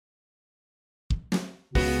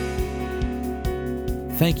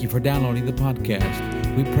Thank you for downloading the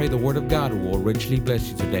podcast. We pray the Word of God will richly bless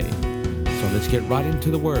you today. So let's get right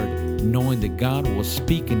into the Word, knowing that God will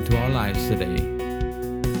speak into our lives today.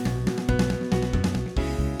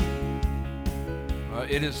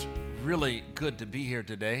 It is really good to be here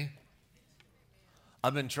today.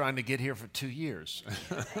 I've been trying to get here for 2 years.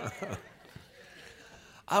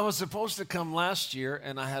 I was supposed to come last year,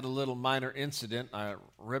 and I had a little minor incident. I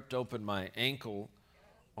ripped open my ankle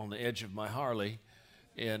on the edge of my Harley,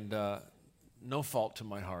 and no fault to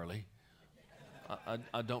my Harley.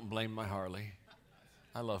 I don't blame my Harley.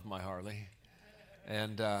 I love my Harley.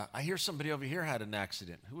 And I hear somebody over here had an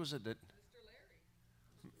accident. Who was it that?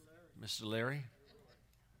 Mr. Larry?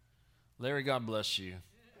 Larry, God bless you.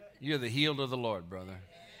 You're the healed of the Lord, brother.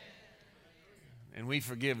 And we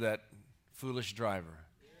forgive that foolish driver.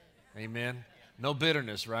 Amen. No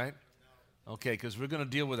bitterness, right? Okay, because we're going to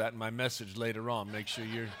deal with that in my message later on. Make sure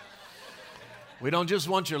we don't just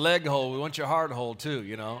want your leg whole, we want your heart whole too,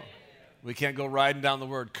 you know. We can't go riding down the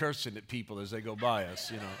word cursing at people as they go by us,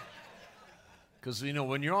 you know. Because, you know,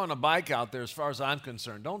 when you're on a bike out there, as far as I'm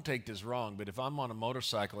concerned, don't take this wrong, but if I'm on a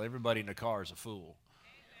motorcycle, everybody in the car is a fool.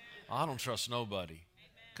 I don't trust nobody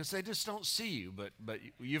because they just don't see you, but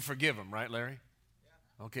you forgive them, right, Larry?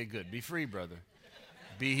 Okay, good. Be free, brother.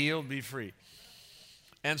 Be healed, be free.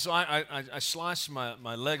 And so I sliced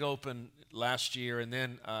my leg open last year, and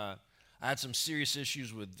then I had some serious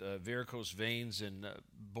issues with varicose veins and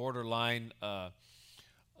borderline.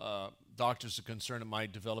 Doctors are concerned it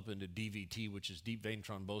might develop into DVT, which is deep vein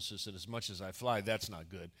thrombosis, and as much as I fly, that's not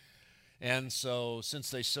good. And so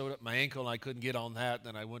since they sewed up my ankle and I couldn't get on that,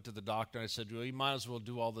 then I went to the doctor and I said, well, you might as well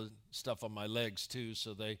do all the stuff on my legs too.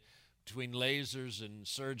 So they, between lasers and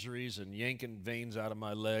surgeries and yanking veins out of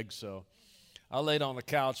my legs, so I laid on the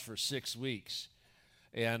couch for 6 weeks.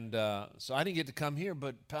 And so I didn't get to come here,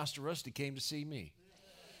 but Pastor Rusty came to see me.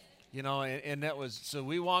 You know, and that was, so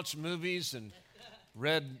we watched movies and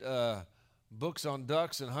read books on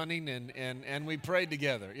ducks and hunting, and we prayed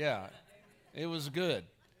together. Yeah, it was good.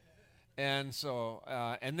 And so,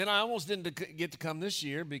 and then I almost didn't get to come this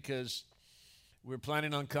year because we're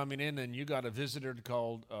planning on coming in, and you got a visitor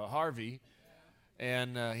called Harvey,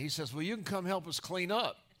 and he says, well, you can come help us clean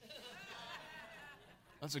up.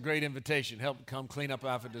 That's a great invitation, come clean up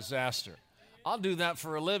after a disaster. I'll do that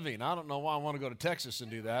for a living. I don't know why I want to go to Texas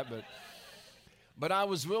and do that, but I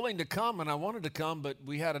was willing to come, and I wanted to come, but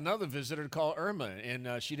we had another visitor called Irma,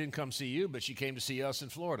 and she didn't come see you, but she came to see us in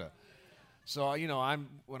Florida. So, you know,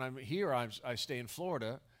 when I'm here, I stay in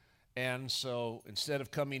Florida, and so instead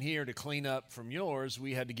of coming here to clean up from yours,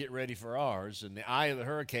 we had to get ready for ours, and the eye of the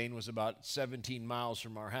hurricane was about 17 miles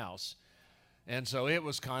from our house, and so it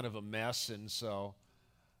was kind of a mess, and so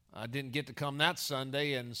I didn't get to come that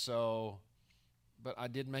Sunday, and so, but I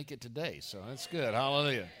did make it today, so that's good.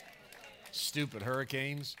 Hallelujah. Stupid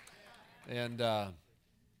hurricanes, and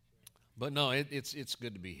but no, it's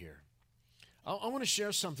good to be here. I want to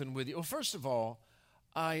share something with you. Well, first of all,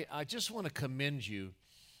 I just want to commend you,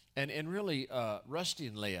 and really, Rusty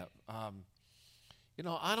and Leah. You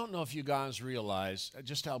know, I don't know if you guys realize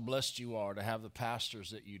just how blessed you are to have the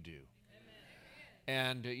pastors that you do.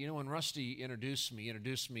 And you know, when Rusty introduced me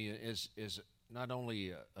as not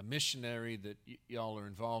only a missionary that y'all are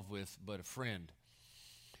involved with, but a friend.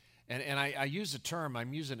 And I use a term.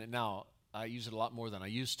 I'm using it now. I use it a lot more than I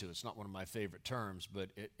used to. It's not one of my favorite terms, but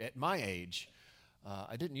at my age,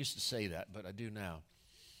 I didn't used to say that, but I do now.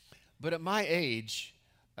 But at my age,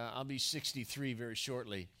 I'll be 63 very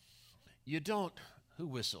shortly, you don't, who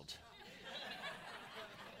whistled?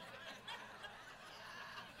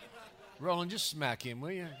 Roland, just smack him,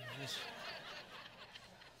 will you?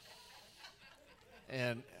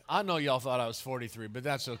 And I know y'all thought I was 43, but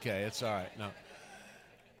that's okay. It's all right. No.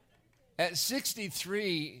 At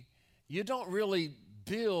 63, you don't really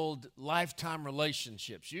build lifetime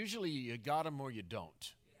relationships. Usually you got them or you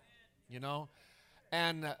don't, you know.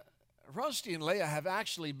 And Rusty and Leah have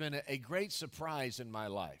actually been a great surprise in my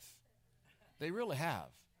life. They really have.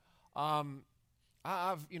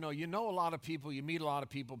 You know a lot of people, you meet a lot of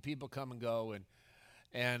people, people come and go,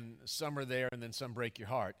 and some are there and then some break your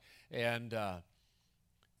heart. And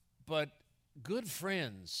but good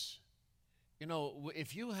friends, you know,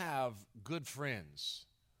 if you have good friends,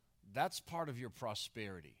 that's part of your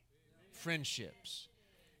prosperity. Friendships.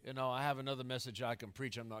 You know, I have another message I can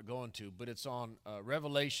preach I'm not going to, but it's on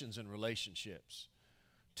revelations and relationships.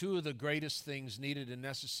 Two of the greatest things needed and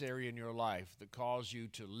necessary in your life that cause you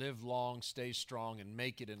to live long, stay strong, and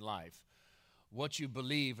make it in life. What you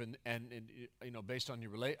believe and you know, based on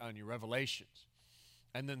your revelations.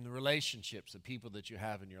 And then the relationships, the people that you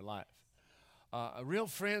have in your life. Real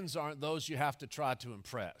friends aren't those you have to try to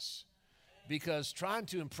impress, because trying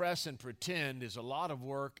to impress and pretend is a lot of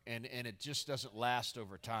work, and it just doesn't last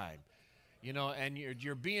over time. You know, and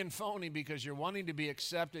you're being phony because you're wanting to be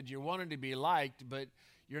accepted, you're wanting to be liked, but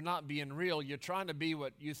you're not being real. You're trying to be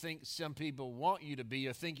what you think some people want you to be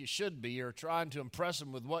or think you should be, or trying to impress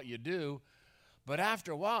them with what you do. But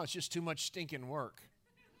after a while, it's just too much stinking work.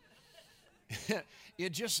 You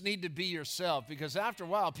just need to be yourself, because after a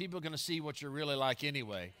while, people are going to see what you're really like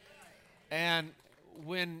anyway. And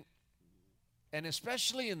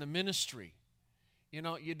especially in the ministry, you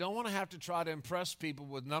know, you don't want to have to try to impress people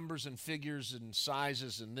with numbers and figures and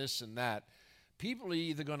sizes and this and that. People are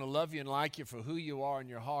either going to love you and like you for who you are in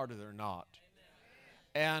your heart, or they're not.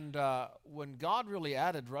 And when God really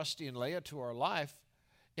added Rusty and Leah to our life,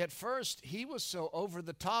 at first, he was so over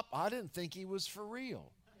the top, I didn't think he was for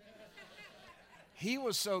real. He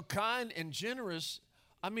was so kind and generous.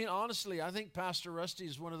 I mean, honestly, I think Pastor Rusty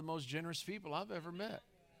is one of the most generous people I've ever met.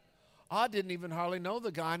 I didn't even hardly know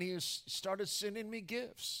the guy, and he started sending me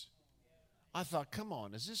gifts. I thought, come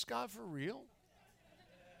on, is this guy for real?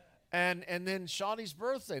 And then Shadi's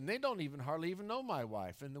birthday, and they don't even hardly even know my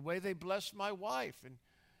wife, and the way they blessed my wife.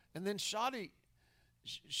 And then Shadi,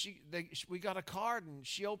 we got a card, and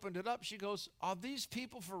she opened it up. She goes, are these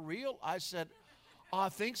people for real? I said, I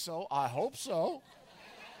think so. I hope so.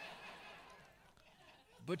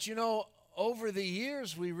 But, you know, over the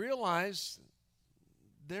years, we realized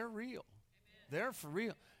they're real. They're for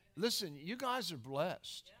real. Listen, you guys are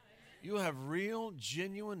blessed. You have real,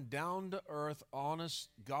 genuine, down-to-earth, honest,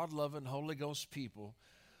 God-loving, Holy Ghost people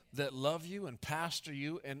that love you and pastor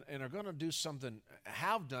you and are going to do something,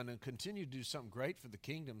 have done and continue to do something great for the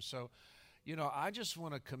kingdom. So, you know, I just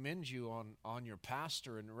want to commend you on your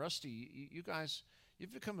pastor. And Rusty, you guys,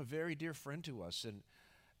 you've become a very dear friend to us.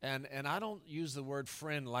 And I don't use the word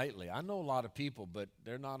friend lightly. I know a lot of people, but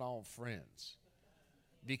they're not all friends.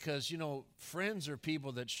 Because, you know, friends are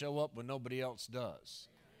people that show up when nobody else does.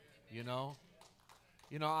 You know,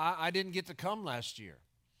 I didn't get to come last year,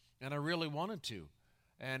 and I really wanted to.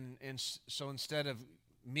 And so instead of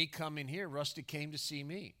me coming here, Rusty came to see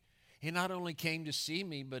me. He not only came to see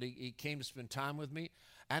me, but he came to spend time with me,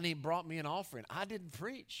 and he brought me an offering. I didn't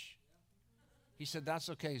preach. He said, that's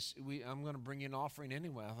okay. I'm going to bring you an offering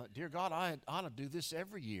anyway. I thought, dear God, I ought to do this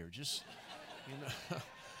every year. Just, you know.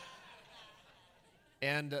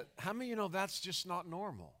 And how many of you know that's just not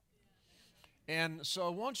normal? And so I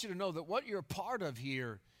want you to know that what you're a part of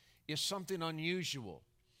here is something unusual.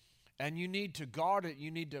 And you need to guard it, you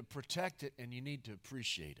need to protect it, and you need to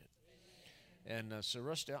appreciate it. And so,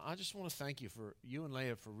 Rusty, I just want to thank you for you and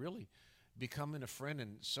Leah for really becoming a friend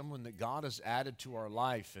and someone that God has added to our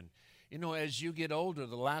life. And, you know, as you get older,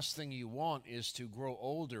 the last thing you want is to grow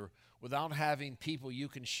older without having people you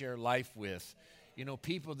can share life with. You know,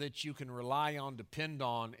 people that you can rely on, depend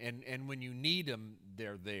on, and when you need them,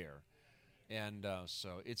 they're there. And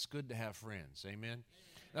so it's good to have friends. Amen.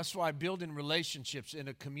 That's why building relationships in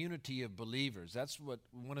a community of believers, that's what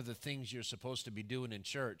one of the things you're supposed to be doing in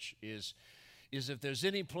church is if there's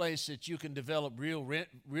any place that you can develop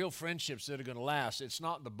real friendships that are going to last, it's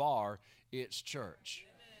not the bar, it's church.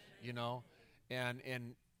 You know, and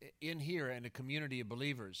in here in a community of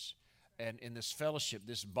believers and in this fellowship,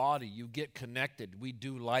 this body, you get connected. We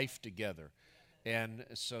do life together. And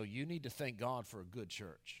so you need to thank God for a good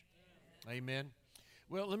church. Amen.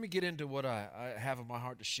 Well, let me get into what I have in my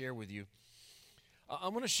heart to share with you.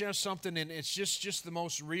 I'm going to share something, and it's just the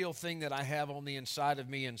most real thing that I have on the inside of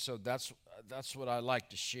me, and so that's what I like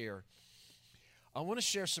to share. I want to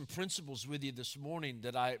share some principles with you this morning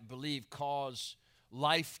that I believe cause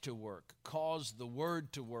life to work, cause the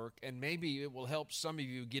word to work, and maybe it will help some of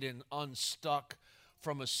you get unstuck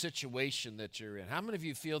from a situation that you're in. How many of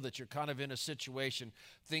you feel that you're kind of in a situation,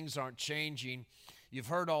 things aren't changing? You've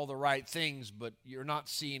heard all the right things, but you're not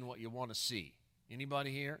seeing what you want to see. Anybody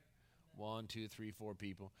here? 1, 2, 3, 4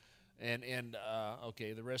 people. And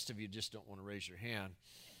okay, the rest of you just don't want to raise your hand.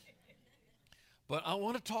 But I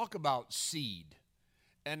want to talk about seed.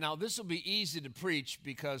 And now this will be easy to preach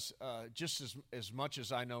because just as much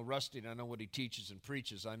as I know Rusty and I know what he teaches and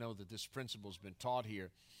preaches, I know that this principle has been taught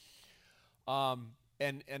here.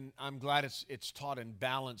 And I'm glad it's taught in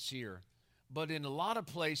balance here. But in a lot of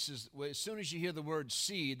places, as soon as you hear the word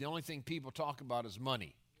seed, the only thing people talk about is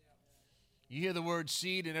money. You hear the word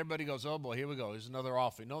seed and everybody goes, oh boy, here we go, here's another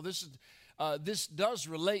offering. No, this does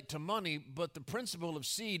relate to money, but the principle of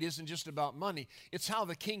seed isn't just about money. It's how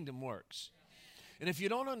the kingdom works. And if you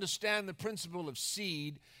don't understand the principle of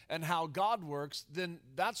seed and how God works, then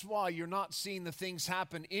that's why you're not seeing the things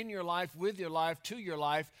happen in your life, with your life, to your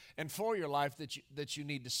life, and for your life that you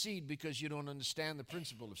need to seed, because you don't understand the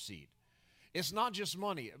principle of seed. It's not just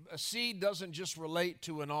money. A seed doesn't just relate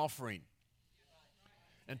to an offering.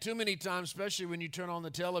 And too many times, especially when you turn on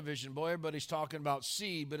the television, boy, everybody's talking about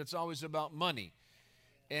seed, but it's always about money.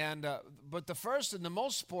 But the first and the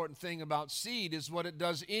most important thing about seed is what it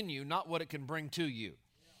does in you, not what it can bring to you.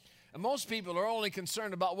 And most people are only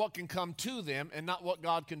concerned about what can come to them and not what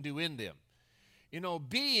God can do in them. You know,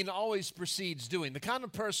 being always precedes doing. The kind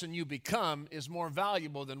of person you become is more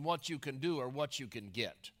valuable than what you can do or what you can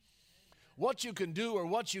get. What you can do or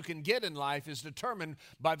what you can get in life is determined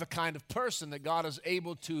by the kind of person that God is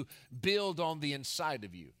able to build on the inside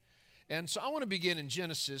of you. And so I want to begin in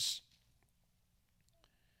Genesis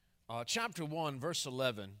chapter 1, verse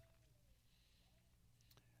 11.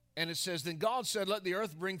 And it says, "Then God said, let the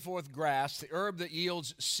earth bring forth grass, the herb that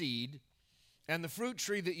yields seed, and the fruit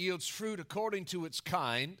tree that yields fruit according to its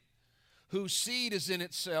kind, whose seed is in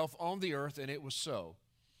itself on the earth, and it was so.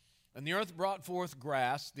 And the earth brought forth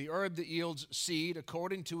grass, the herb that yields seed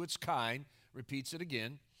according to its kind," repeats it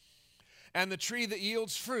again, "and the tree that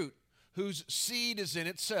yields fruit, whose seed is in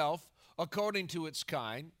itself according to its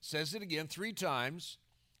kind," says it again 3 times.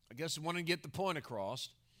 I guess I want to get the point across.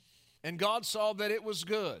 "And God saw that it was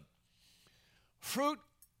good." Fruit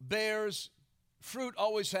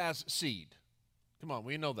always has seed. Come on,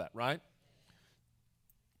 we know that, right?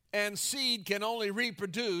 And seed can only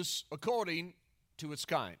reproduce according to its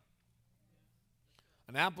kind.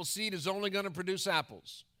 An apple seed is only going to produce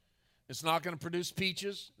apples. It's not going to produce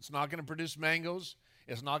peaches. It's not going to produce mangoes.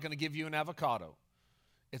 It's not going to give you an avocado.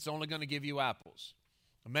 It's only going to give you apples.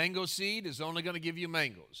 A mango seed is only going to give you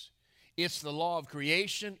mangoes. It's the law of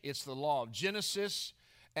creation. It's the law of Genesis,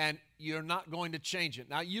 and you're not going to change it.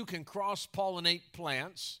 Now, you can cross-pollinate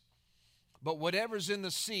plants, but whatever's in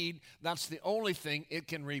the seed, that's the only thing it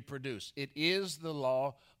can reproduce. It is the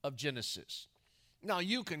law of Genesis. Now,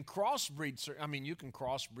 you can crossbreed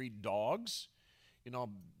dogs. You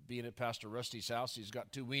know, being at Pastor Rusty's house, he's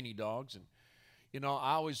got 2 weenie dogs. And, you know,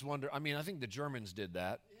 I always wonder, I think the Germans did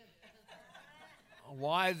that.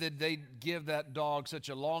 Why did they give that dog such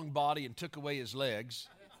a long body and took away his legs?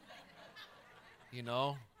 And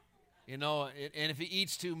if he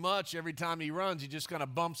eats too much, every time he runs, he just kind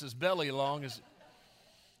of bumps his belly along.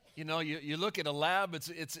 You look at a lab, it's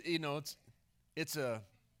a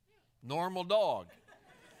normal dog.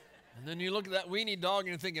 And then you look at that weenie dog and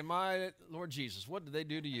you're thinking, my Lord Jesus, what did they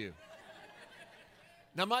do to you?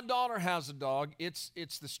 Now, my daughter has a dog. It's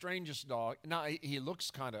the strangest dog. Now, he looks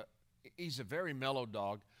he's a very mellow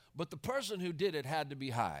dog, but the person who did it had to be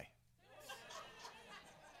high.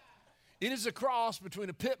 It is a cross between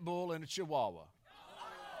a pit bull and a chihuahua.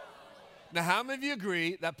 Now, how many of you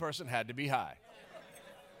agree that person had to be high?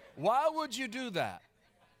 Why would you do that?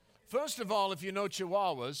 First of all, if you know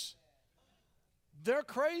chihuahuas, they're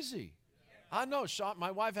crazy. I know.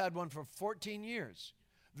 My wife had one for 14 years.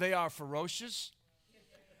 They are ferocious.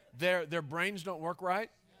 Their brains don't work right.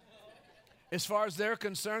 As far as they're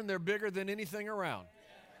concerned, they're bigger than anything around.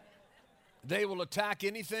 They will attack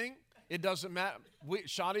anything. It doesn't matter.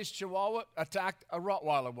 Shotty's Chihuahua attacked a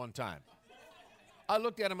Rottweiler one time. I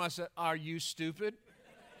looked at him, I said, "Are you stupid?"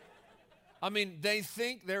 They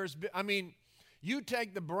think you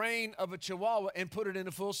take the brain of a Chihuahua and put it in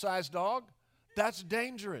a full-size dog? That's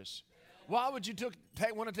dangerous. Why would you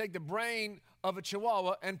want to take the brain of a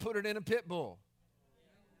Chihuahua and put it in a pit bull?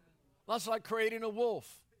 That's like creating a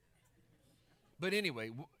wolf. But anyway,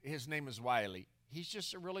 his name is Wiley. He's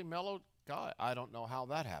just a really mellow guy. I don't know how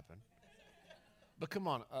that happened. But come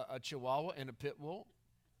on, a Chihuahua and a pit bull?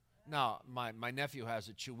 Now, my nephew has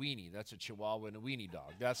a Chiweenie. That's a Chihuahua and a weenie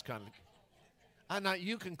dog. That's kind of... Now,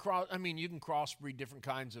 you can crossbreed different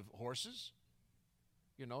kinds of horses.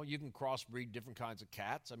 You can crossbreed different kinds of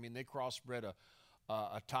cats. They crossbred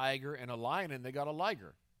a tiger and a lion, and they got a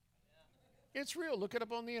liger. It's real. Look it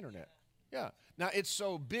up on the internet. Yeah. Now, it's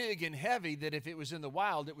so big and heavy that if it was in the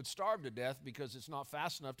wild, it would starve to death because it's not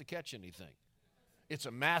fast enough to catch anything. It's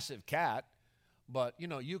a massive cat, but,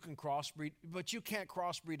 you can crossbreed, but you can't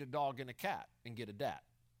crossbreed a dog and a cat and get a dat.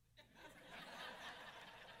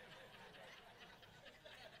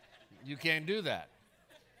 You can't do that.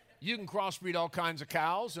 You can crossbreed all kinds of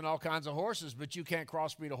cows and all kinds of horses, but you can't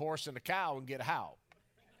crossbreed a horse and a cow and get a how.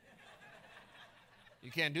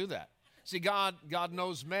 You can't do that. See, God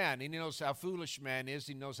knows man, and He knows how foolish man is.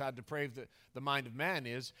 He knows how depraved the mind of man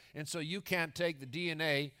is. And so you can't take the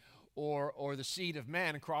DNA or the seed of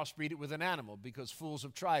man and crossbreed it with an animal, because fools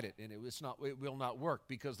have tried it and it will not work,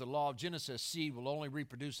 because the law of Genesis, seed will only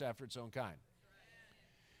reproduce after its own kind.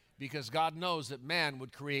 Because God knows that man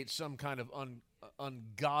would create some kind of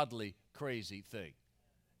ungodly, crazy thing.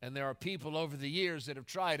 And there are people over the years that have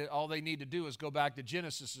tried it. All they need to do is go back to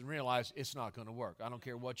Genesis and realize it's not going to work. I don't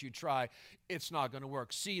care what you try, it's not going to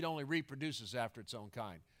work. Seed only reproduces after its own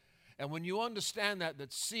kind. And when you understand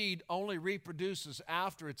that seed only reproduces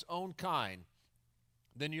after its own kind,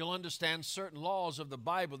 then you'll understand certain laws of the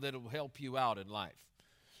Bible that will help you out in life.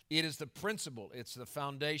 It is the principle. It's the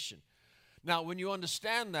foundation. Now, when you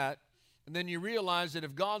understand that, and then you realize that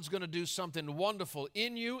if God's going to do something wonderful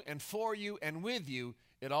in you and for you and with you,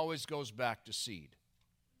 it always goes back to seed.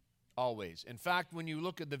 Always. In fact, when you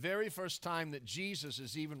look at the very first time that Jesus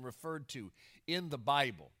is even referred to in the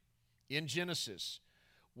Bible, in Genesis,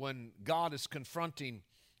 when God is confronting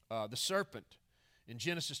the serpent, in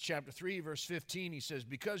Genesis chapter 3, verse 15, he says,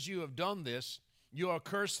 "Because you have done this, you are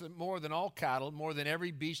cursed more than all cattle, more than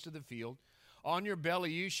every beast of the field. On your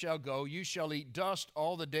belly you shall go, you shall eat dust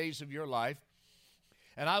all the days of your life.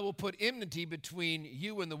 And I will put enmity between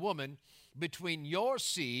you and the woman, between your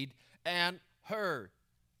seed and her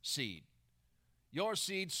seed." Your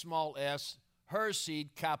seed, small s, her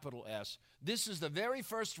seed, capital S. This is the very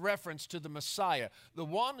first reference to the Messiah, the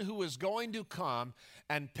one who is going to come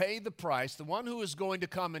and pay the price, the one who is going to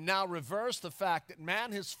come and now reverse the fact that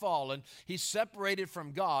man has fallen, he's separated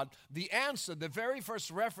from God. The answer, the very first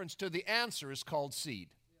reference to the answer is called seed.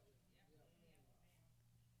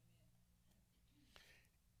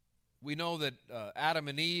 We know that Adam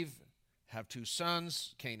and Eve have two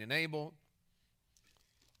sons, Cain and Abel.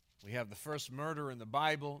 We have the first murder in the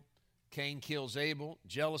Bible. Cain kills Abel,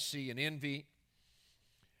 jealousy and envy.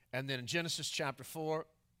 And then in Genesis chapter 4,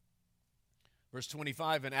 verse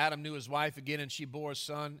 25, "And Adam knew his wife again, and she bore a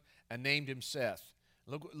son and named him Seth."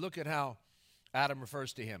 Look at how Adam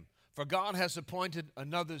refers to him. "For God has appointed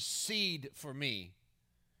another seed for me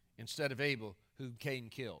instead of Abel, whom Cain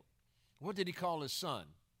killed." What did he call his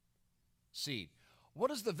son? Seed.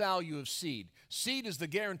 What is the value of seed? Seed is the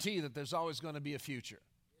guarantee that there's always going to be a future.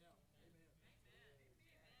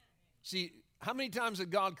 See, how many times did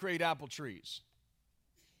God create apple trees?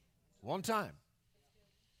 One time.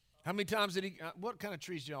 How many times did he, what kind of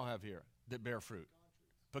trees do y'all have here that bear fruit?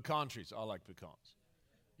 Pecan trees. I like pecans.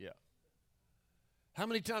 Yeah. How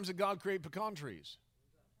many times did God create pecan trees?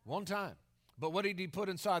 One time. But what did he put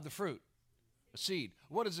inside the fruit? A seed.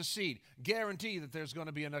 What is a seed? Guarantee that there's going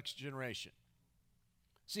to be a next generation.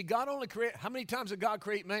 See, God only created, how many times did God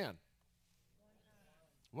create man?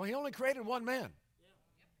 Well, he only created one man.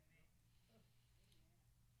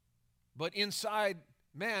 But inside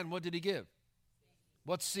man, what did he give?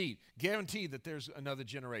 What seed? Guarantee that there's another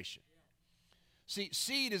generation. See,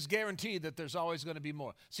 seed is guaranteed that there's always going to be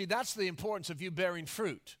more. See, that's the importance of you bearing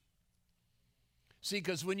fruit. See,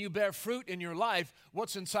 because when you bear fruit in your life,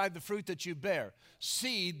 what's inside the fruit that you bear?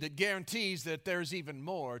 Seed that guarantees that there's even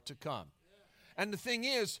more to come. And the thing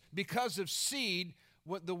is, because of seed,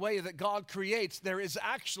 the way that God creates, there is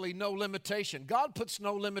actually no limitation. God puts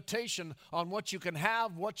no limitation on what you can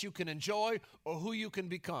have, what you can enjoy, or who you can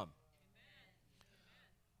become.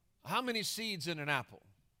 How many seeds in an apple?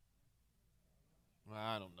 Well,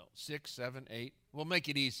 I don't know. 6, 7, 8. We'll make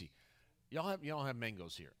it easy. Y'all don't have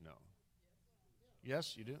mangoes here? No.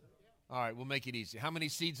 Yes, you do? All right, we'll make it easy. How many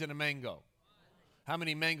seeds in a mango? How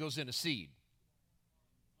many mangoes in a seed?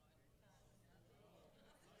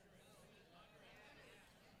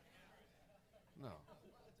 No.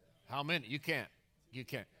 How many? You can't. You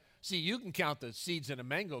can't. See, you can count the seeds in a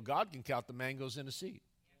mango. God can count the mangoes in a seed.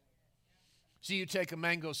 See, you take a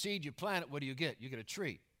mango seed, you plant it, what do you get? You get a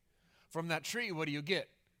tree. From that tree, what do you get?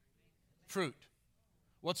 Fruit.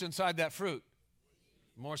 What's inside that fruit?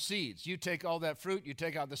 More seeds. You take all that fruit, you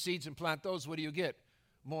take out the seeds and plant those, what do you get?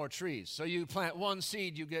 More trees. So you plant one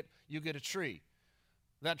seed, you get a tree.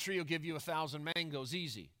 That tree will give you 1,000 mangoes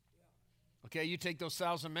easy. Okay, you take those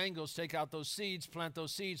 1,000 mangoes, take out those seeds, plant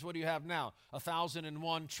those seeds. What do you have now?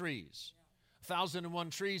 1,001 trees.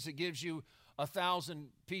 1,001 trees, it gives you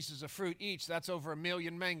 1,000 pieces of fruit each. That's over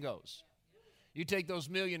 1,000,000 mangoes. You take those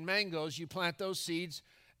 1,000,000 mangoes, you plant those seeds,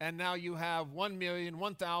 and now you have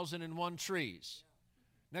 1,001,001 trees.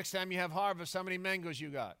 Next time you have harvest, how many mangoes you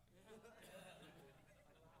got?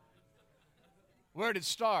 Where did it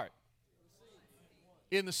start?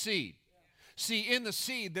 In the seed. See, in the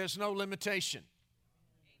seed, there's no limitation.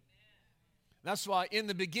 That's why in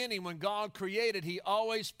the beginning, when God created, he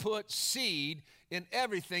always put seed in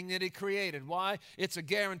everything that he created. Why? It's a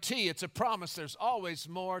guarantee. It's a promise. There's always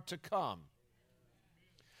more to come.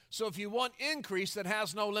 So if you want increase that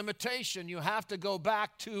has no limitation, you have to go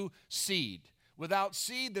back to seed. Without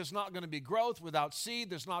seed, there's not going to be growth. Without seed,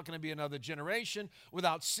 there's not going to be another generation.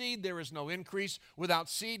 Without seed, there is no increase. Without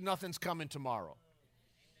seed, nothing's coming tomorrow.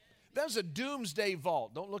 There's a doomsday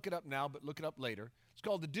vault. Don't look it up now, but look it up later. It's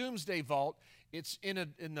called the Doomsday Vault. It's in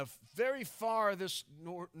the very farthest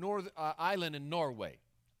north island in Norway.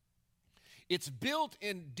 It's built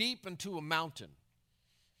deep into a mountain.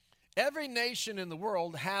 Every nation in the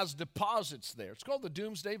world has deposits there. It's called the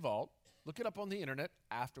Doomsday Vault. Look it up on the internet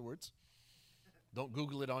afterwards. Don't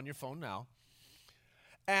Google it on your phone now.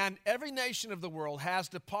 And every nation of the world has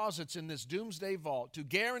deposits in this Doomsday Vault to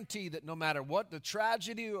guarantee that no matter what the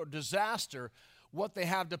tragedy or disaster, what they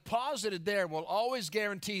have deposited there will always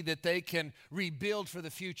guarantee that they can rebuild for the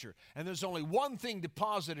future. And there's only one thing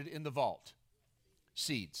deposited in the vault: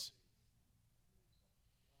 seeds.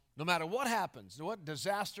 No matter what happens, what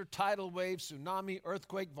disaster, tidal wave, tsunami,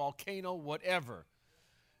 earthquake, volcano, whatever,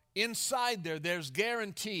 inside there, there's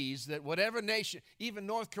guarantees that whatever nation, even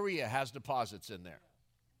North Korea has deposits in there.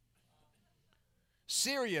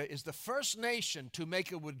 Syria is the first nation to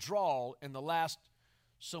make a withdrawal in the last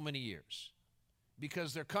so many years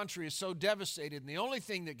because their country is so devastated, and the only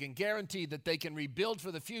thing that can guarantee that they can rebuild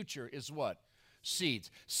for the future is what?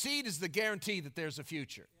 Seeds. Seed is the guarantee that there's a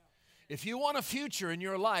future. If you want a future in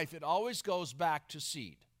your life, it always goes back to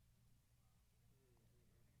seed.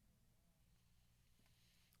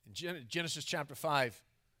 In Genesis chapter 5,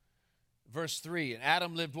 verse 3, and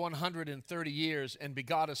Adam lived 130 years and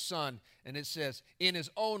begot a son, and it says, in his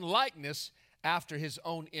own likeness, after his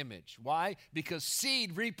own image. Why? Because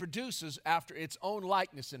seed reproduces after its own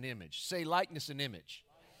likeness and image. Say likeness and image.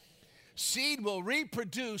 Seed will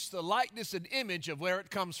reproduce the likeness and image of where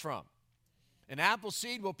it comes from. An apple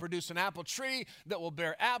seed will produce an apple tree that will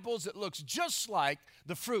bear apples that looks just like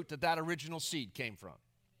the fruit that original seed came from.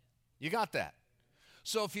 You got that?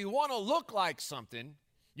 So if you want to look like something,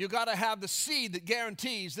 you got to have the seed that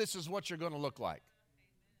guarantees this is what you're going to look like.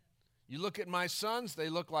 You look at my sons, they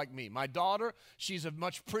look like me. My daughter, she's a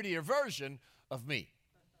much prettier version of me.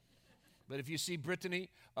 But if you see Brittany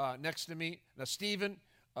next to me, now Stephen,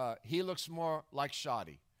 he looks more like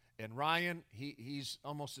Shoddy. And Ryan, he's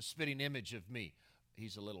almost a spitting image of me.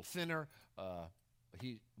 He's a little thinner,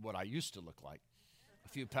 what I used to look like, a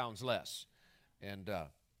few pounds less.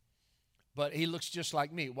 But he looks just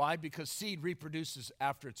like me. Why? Because seed reproduces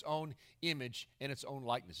after its own image and its own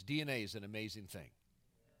likeness. DNA is an amazing thing.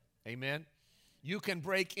 Amen? You can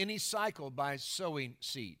break any cycle by sowing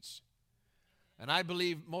seeds. And I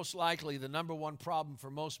believe most likely the number one problem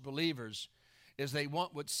for most believers is they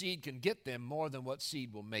want what seed can get them more than what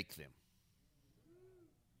seed will make them.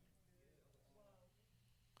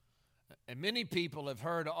 And many people have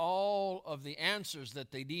heard all of the answers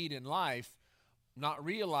that they need in life, not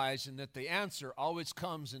realizing that the answer always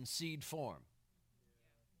comes in seed form.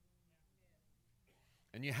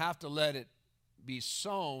 And you have to let it be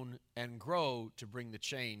sown and grow to bring the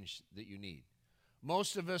change that you need.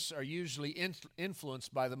 Most of us are usually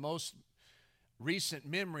influenced by the most recent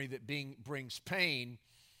memory that brings pain,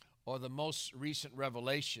 or the most recent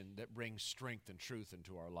revelation that brings strength and truth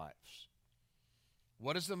into our lives.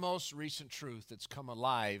 What is the most recent truth that's come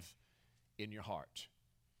alive in your heart?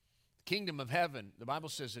 The kingdom of heaven, the Bible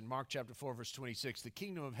says in Mark chapter 4, verse 26, the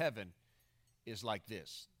kingdom of heaven is like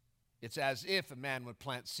this. It's as if a man would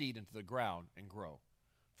plant seed into the ground and grow.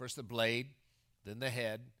 First the blade, then the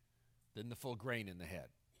head, then the full grain in the head.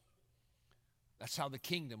 That's how the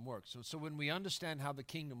kingdom works. So when we understand how the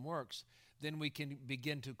kingdom works, then we can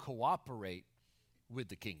begin to cooperate with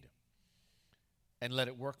the kingdom and let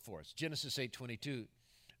it work for us. Genesis 8:22,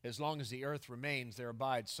 as long as the earth remains, there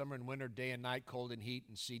abides summer and winter, day and night, cold and heat,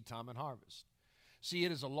 and seed time and harvest. See,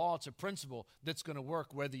 it is a law, it's a principle that's going to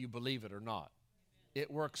work whether you believe it or not. It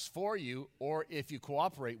works for you, or if you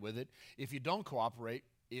cooperate with it. If you don't cooperate,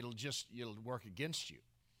 it'll work against you.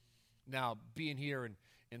 Now, being here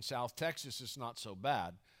in South Texas, it's not so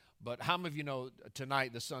bad. But how many of you know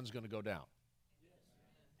tonight the sun's going to go down?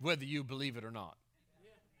 Whether you believe it or not.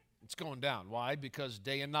 It's going down. Why? Because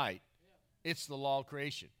day and night, it's the law of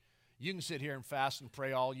creation. You can sit here and fast and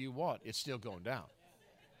pray all you want. It's still going down.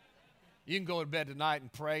 You can go to bed tonight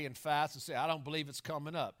and pray and fast and say, I don't believe it's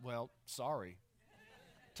coming up. Well, sorry.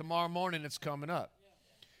 Tomorrow morning it's coming up.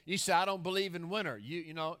 You say, I don't believe in winter. You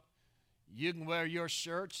can wear your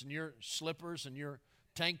shirts and your slippers and your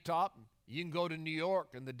tank top. You can go to New York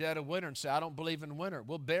in the dead of winter and say, I don't believe in winter.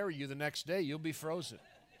 We'll bury you the next day. You'll be frozen.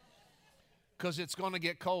 Because it's going to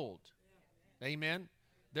get cold. Amen?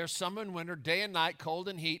 There's summer and winter, day and night, cold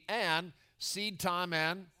and heat, and seed time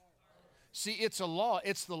and See, it's a law.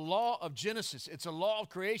 It's the law of Genesis. It's a law of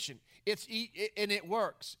creation. And it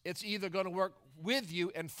works. It's either going to work with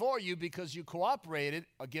you and for you because you cooperated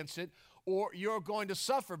against it, or you're going to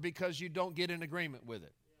suffer because you don't get in agreement with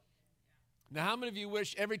it. Now, how many of you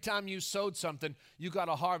wish every time you sowed something, you got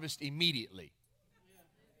a harvest immediately?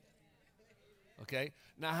 Okay?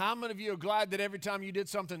 Now, how many of you are glad that every time you did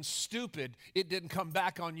something stupid, it didn't come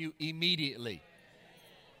back on you immediately?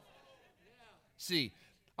 See,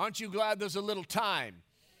 aren't you glad there's a little time?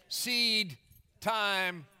 Seed,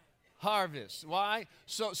 time, harvest. Why?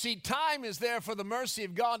 So, see, time is there for the mercy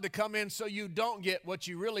of God to come in so you don't get what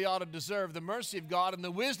you really ought to deserve. The mercy of God and the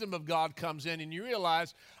wisdom of God comes in and you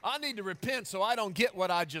realize, I need to repent so I don't get what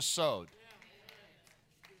I just sowed.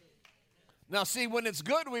 Now, see, when it's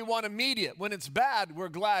good, we want immediate. When it's bad, we're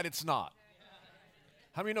glad it's not.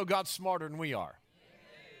 How many know God's smarter than we are?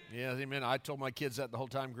 Yeah, amen. I told my kids that the whole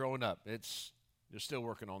time growing up. They're still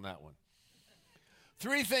working on that one.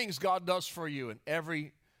 3 things God does for you in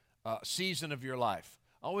every season of your life.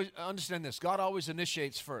 Always understand this. God always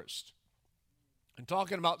initiates first. And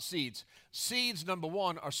talking about seeds, number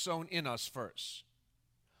 1, are sown in us first.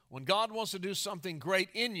 When God wants to do something great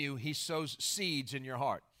in you, he sows seeds in your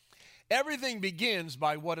heart. Everything begins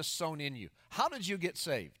by what is sown in you. How did you get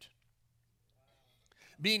saved?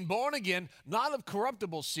 Being born again, not of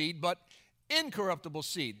corruptible seed, but incorruptible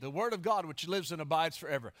seed, the Word of God, which lives and abides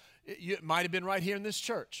forever. It might have been right here in this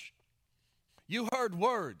church. You heard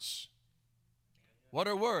words. What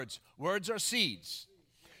are words? Words are seeds.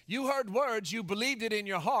 You heard words, you believed it in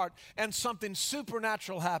your heart, and something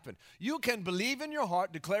supernatural happened. You can believe in your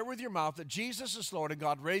heart, declare with your mouth that Jesus is Lord and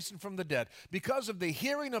God raised him from the dead. Because of the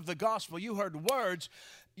hearing of the gospel, you heard words,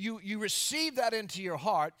 you received that into your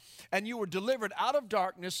heart, and you were delivered out of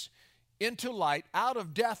darkness into light, out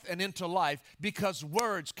of death and into life, because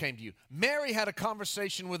words came to you. Mary had a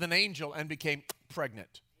conversation with an angel and became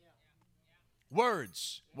pregnant.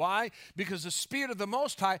 Words. Why? Because the Spirit of the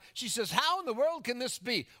Most High, she says, how in the world can this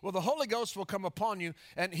be? Well, the Holy Ghost will come upon you,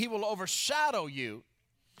 and he will overshadow you.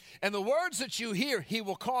 And the words that you hear, he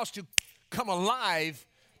will cause to come alive.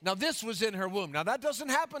 Now, this was in her womb. Now, that doesn't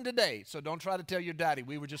happen today, so don't try to tell your daddy.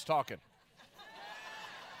 We were just talking.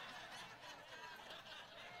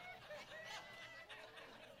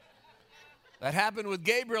 That happened with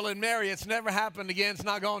Gabriel and Mary. It's never happened again. It's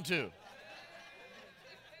not going to.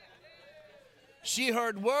 She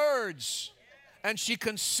heard words, and she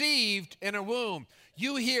conceived in her womb.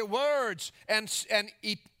 You hear words, and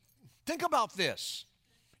think about this.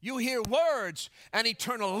 You hear words, and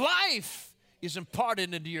eternal life is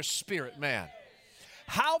imparted into your spirit, man.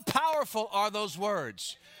 How powerful are those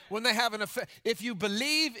words when they have an effect? If you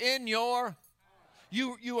believe in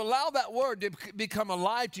you allow that word to become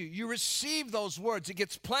alive to you. You receive those words. It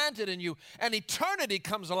gets planted in you, and eternity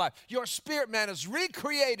comes alive. Your spirit, man, is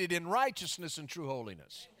recreated in righteousness and true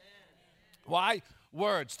holiness. Why?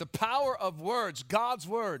 Words. The power of words, God's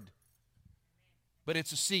word. But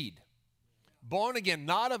it's a seed. Born again,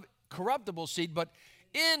 not of corruptible seed, but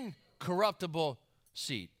incorruptible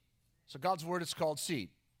seed. So God's word is called seed.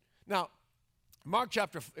 Now, Mark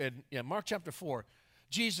chapter 4,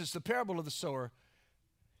 Jesus, the parable of the sower,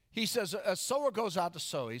 he says, a sower goes out to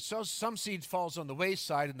sow. He sows, some seed falls on the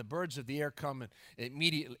wayside, and the birds of the air come and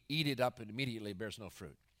immediately eat it up, and immediately it bears no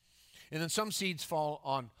fruit. And then some seeds fall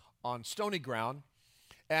on stony ground,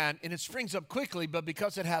 and it springs up quickly, but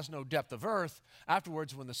because it has no depth of earth,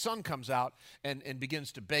 afterwards when the sun comes out and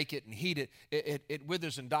begins to bake it and heat it, it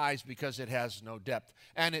withers and dies because it has no depth,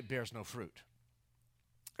 and it bears no fruit.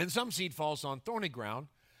 And some seed falls on thorny ground,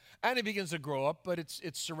 and it begins to grow up, but it's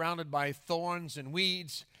surrounded by thorns and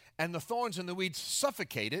weeds, and the thorns and the weeds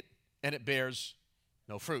suffocate it, and it bears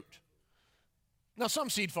no fruit. Now, some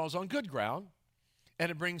seed falls on good ground,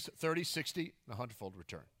 and it brings 30, 60, and 100-fold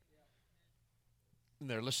return. And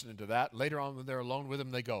they're listening to that. Later on, when they're alone with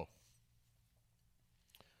him, they go,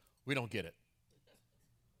 we don't get it.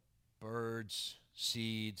 Birds,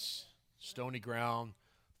 seeds, stony ground,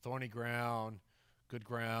 thorny ground, good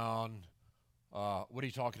ground. What are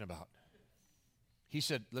you talking about? He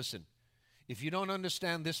said, listen, if you don't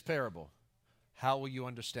understand this parable, how will you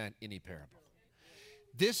understand any parable?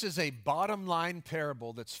 This is a bottom line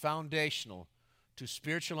parable that's foundational to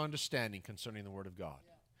spiritual understanding concerning the Word of God.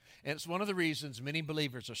 And it's one of the reasons many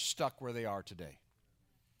believers are stuck where they are today.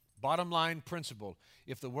 Bottom line principle,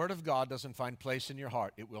 if the Word of God doesn't find place in your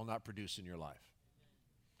heart, it will not produce in your life.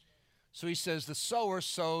 So he says the sower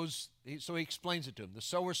sows, so he explains it to him. The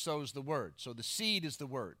sower sows the Word. So the seed is the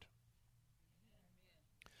Word.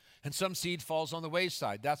 And some seed falls on the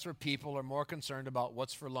wayside. That's where people are more concerned about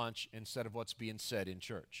what's for lunch instead of what's being said in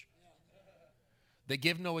church. They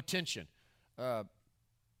give no attention.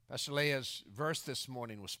 Pastor Leia's verse this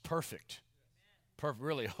morning was perfect. Perfect,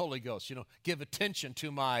 really, Holy Ghost. Give attention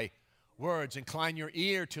to my words. Incline your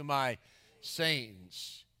ear to my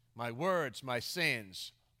sayings. My words, my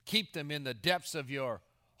sayings. Keep them in the depths of your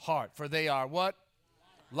heart. For they are what?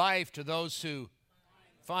 Life to those who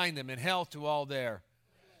find them, and health to all their.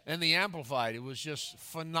 And the Amplified, it was just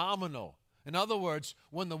phenomenal. In other words,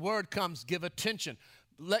 when the word comes, give attention.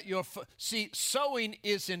 See, sowing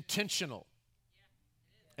is intentional.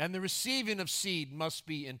 And the receiving of seed must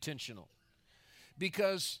be intentional.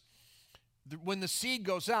 Because when the seed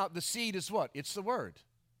goes out, the seed is what? It's the word.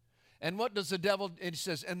 And what does the devil, it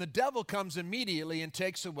says, and the devil comes immediately and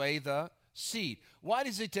takes away the seed. Why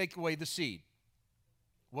does he take away the seed?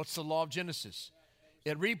 What's the law of Genesis?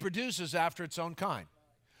 It reproduces after its own kind.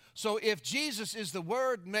 So if Jesus is the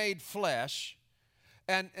Word made flesh,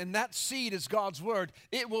 and that seed is God's Word,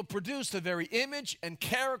 it will produce the very image and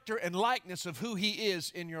character and likeness of who He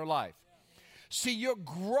is in your life. See, you're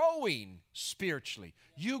growing spiritually.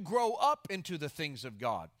 You grow up into the things of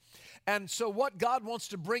God. And so what God wants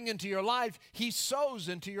to bring into your life, He sows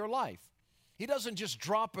into your life. He doesn't just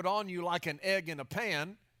drop it on you like an egg in a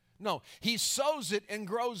pan. No, He sows it and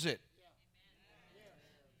grows it.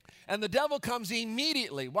 And the devil comes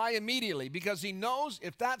immediately. Why immediately? Because he knows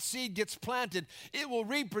if that seed gets planted, it will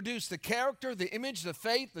reproduce the character, the image, the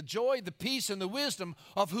faith, the joy, the peace, and the wisdom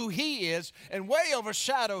of who He is, and way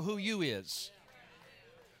overshadow who you is.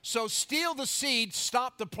 So steal the seed,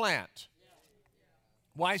 stop the plant.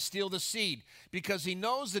 Why steal the seed? Because he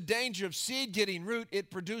knows the danger of seed getting root.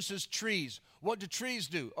 It produces trees. What do trees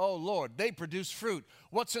do? Oh, Lord, they produce fruit.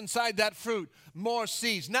 What's inside that fruit? More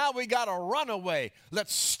seeds. Now we got to run away.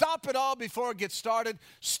 Let's stop it all before it gets started.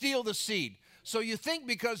 Steal the seed. So you think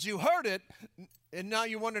because you heard it, and now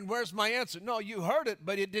you're wondering, where's my answer? No, you heard it,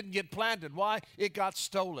 but it didn't get planted. Why? It got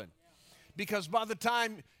stolen. Because by the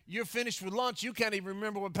time you're finished with lunch, you can't even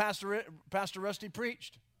remember what Pastor Rusty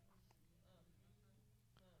preached.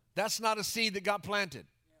 That's not a seed that got planted.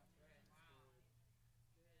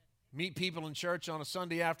 Meet people in church on a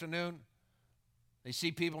Sunday afternoon. They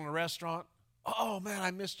see people in a restaurant. Oh, man,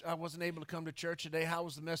 I wasn't able to come to church today. How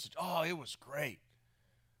was the message? Oh, it was great.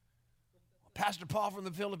 Pastor Paul from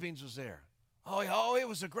the Philippines was there. Oh, it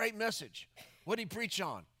was a great message. What did he preach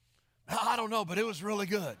on? I don't know, but it was really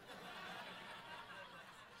good.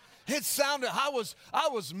 It sounded, I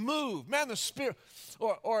was moved. Man, the Spirit,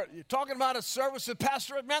 or you're talking about a service of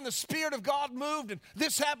pastor, man, the Spirit of God moved, and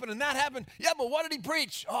this happened and that happened. Yeah, but what did he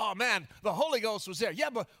preach? Oh, man, the Holy Ghost was there. Yeah,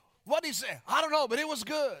 but what did he say? I don't know, but it was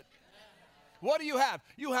good. What do you have?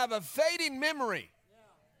 You have a fading memory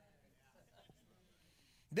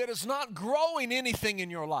that is not growing anything in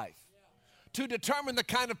your life to determine the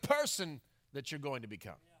kind of person that you're going to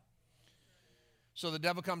become. So the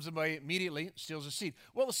devil comes away immediately, steals the seed.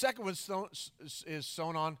 Well, the second one is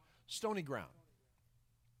sown on stony ground.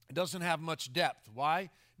 It doesn't have much depth. Why?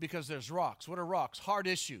 Because there's rocks. What are rocks? Hard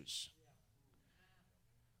issues.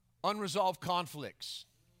 Unresolved conflicts.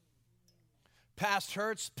 Past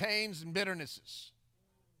hurts, pains, and bitternesses.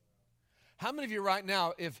 How many of you right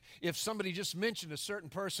now, if somebody just mentioned a certain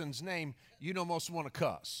person's name, you'd almost want to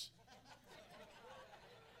cuss?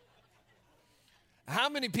 How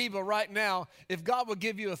many people right now, if God would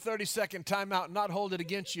give you a 30-second timeout and not hold it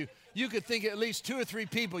against you, you could think at least 2 or 3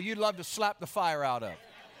 people you'd love to slap the fire out of?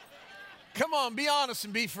 Come on, be honest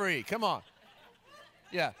and be free. Come on.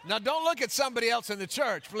 Yeah. Now, don't look at somebody else in the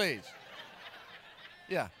church, please.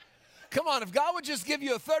 Yeah. Come on, if God would just give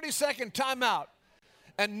you a 30-second timeout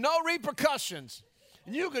and no repercussions,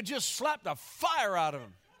 and you could just slap the fire out of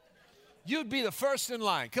them, you'd be the first in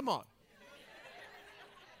line. Come on.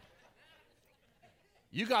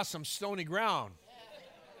 You got some stony ground.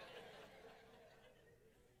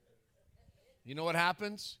 You know what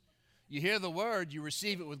happens? You hear the word, you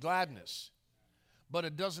receive it with gladness, but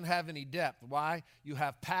it doesn't have any depth. Why? You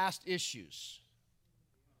have past issues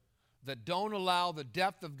that don't allow the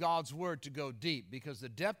depth of God's word to go deep, because the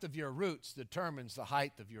depth of your roots determines the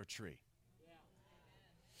height of your tree.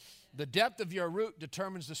 The depth of your root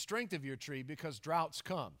determines the strength of your tree, because droughts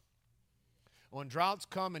come. When droughts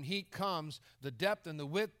come and heat comes, the depth and the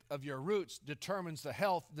width of your roots determines the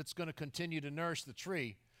health that's going to continue to nourish the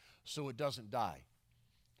tree so it doesn't die.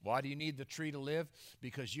 Why do you need the tree to live?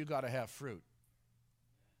 Because you got to have fruit.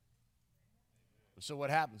 So what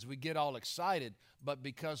happens? We get all excited, but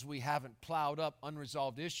because we haven't plowed up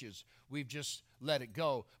unresolved issues, we've just let it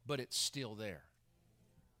go, but it's still there.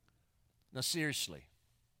 Now seriously,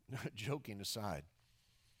 joking aside,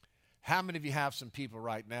 how many of you have some people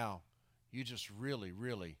right now you just really,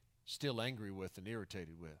 really still angry with and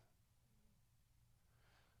irritated with?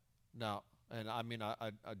 Now, And I mean,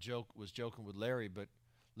 I was joking with Larry, but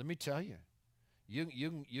let me tell you,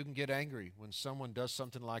 you can get angry when someone does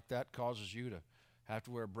something like that, causes you to have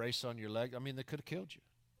to wear a brace on your leg. I mean, they could have killed you.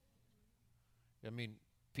 I mean,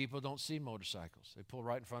 people don't see motorcycles. They pull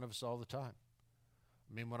right in front of us all the time.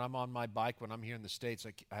 I mean, when I'm on my bike, when I'm here in the States,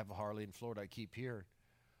 I have a Harley in Florida, I keep here.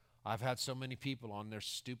 I've had so many people on their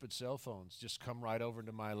stupid cell phones just come right over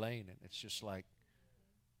into my lane, and it's just like,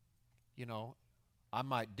 you know, I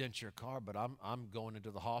might dent your car, but I'm going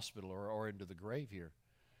into the hospital or into the grave here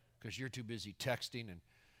because you're too busy texting and,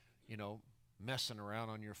 you know, messing around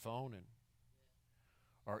on your phone and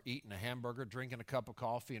or eating a hamburger, drinking a cup of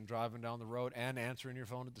coffee, and driving down the road and answering your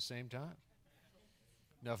phone at the same time.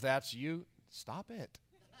 Now, if that's you, stop it.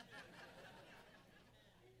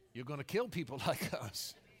 You're going to kill people like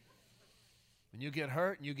us. When you get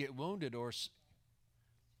hurt and you get wounded,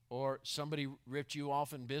 or somebody ripped you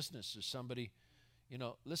off in business, or somebody, you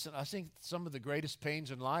know, listen, I think some of the greatest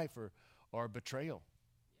pains in life are betrayal.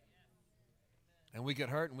 And we get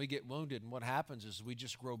hurt and we get wounded, and what happens is we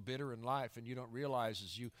just grow bitter in life, and you don't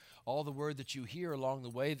realize all the word that you hear along the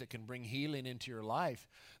way that can bring healing into your life,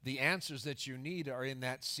 the answers that you need are in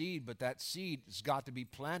that seed, but that seed has got to be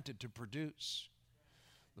planted to produce.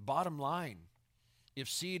 The bottom line, if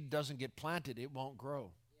seed doesn't get planted, it won't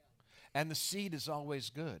grow. And the seed is always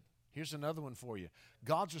good. Here's another one for you.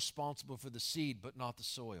 God's responsible for the seed, but not the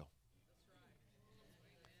soil.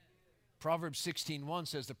 Proverbs 16:1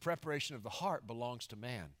 says the preparation of the heart belongs to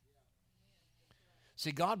man.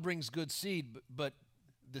 See, God brings good seed, but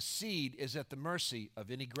the seed is at the mercy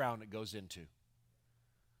of any ground it goes into.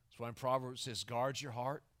 That's why in Proverbs it says, guard your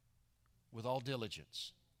heart with all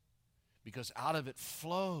diligence, because out of it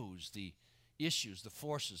flows the issues, the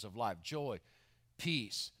forces of life: joy,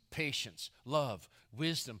 peace, patience, love,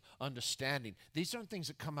 wisdom, understanding. These aren't things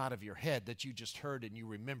that come out of your head that you just heard and you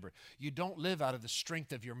remember. You don't live out of the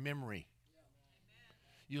strength of your memory.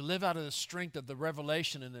 You live out of the strength of the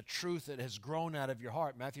revelation and the truth that has grown out of your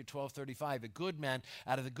heart. Matthew 12:35, a good man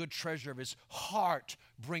out of the good treasure of his heart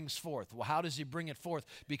brings forth. Well, how does he bring it forth?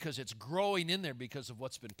 Because it's growing in there because of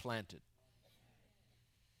what's been planted.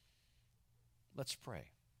 Let's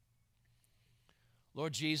pray.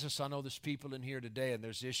 Lord Jesus, I know there's people in here today and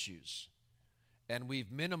there's issues. And we've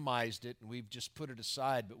minimized it and we've just put it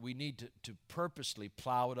aside, but we need to purposely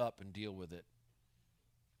plow it up and deal with it.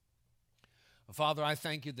 Father, I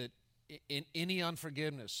thank you that in any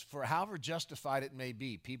unforgiveness, for however justified it may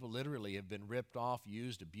be, people literally have been ripped off,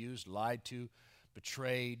 used, abused, lied to,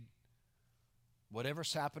 betrayed,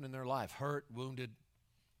 whatever's happened in their life, hurt, wounded,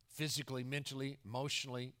 physically, mentally,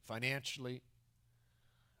 emotionally, financially.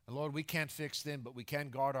 And Lord, we can't fix them, but we can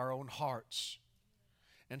guard our own hearts.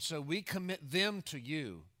 And so we commit them to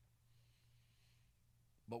you,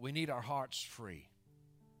 but we need our hearts free.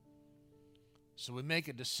 So we make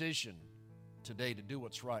a decision today to do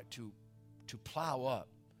what's right, to plow up.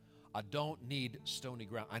 I don't need stony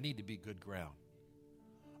ground. I need to be good ground.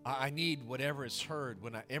 I need whatever is heard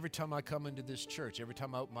every time I come into this church, every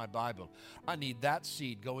time I open my Bible, I need that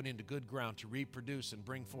seed going into good ground to reproduce and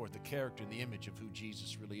bring forth the character and the image of who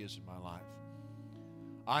Jesus really is in my life.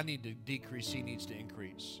 I need to decrease, he needs to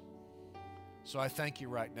increase. So I thank you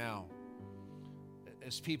right now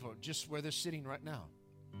as people, just where they're sitting right now,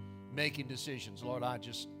 making decisions. Lord, I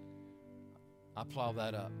plow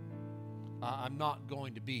that up. I'm not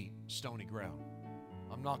going to be stony ground.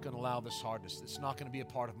 I'm not going to allow this hardness. It's not going to be a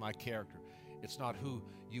part of my character. It's not who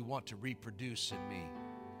you want to reproduce in me.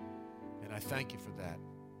 And I thank you for that.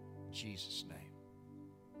 In Jesus'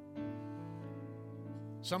 name.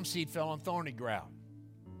 Some seed fell on thorny ground.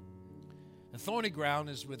 And thorny ground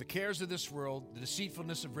is where the cares of this world, the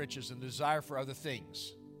deceitfulness of riches, and the desire for other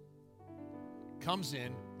things comes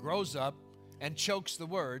in, grows up, and chokes the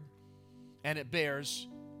word, and it bears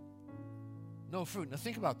no fruit. Now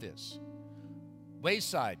think about this.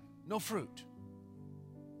 Wayside, no fruit.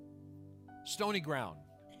 Stony ground,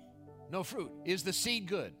 no fruit. Is the seed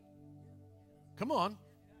good? Come on.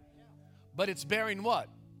 But it's bearing what?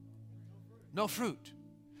 No fruit.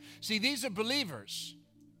 See, these are believers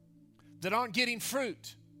that aren't getting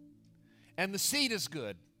fruit. And the seed is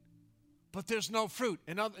good, but there's no fruit.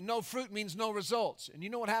 And no fruit means no results. And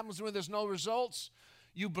you know what happens when there's no results?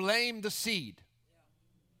 You blame the seed.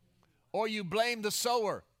 Or you blame the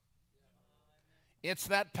sower. It's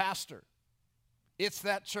that pastor. It's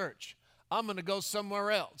that church. I'm going to go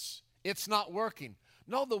somewhere else. It's not working.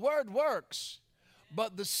 No, the word works.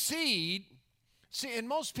 But the seed, see, and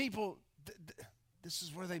most people, this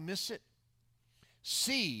is where they miss it.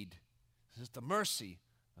 Seed is at the mercy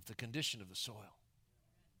of the condition of the soil.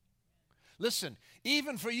 Listen,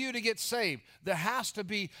 even for you to get saved, there has to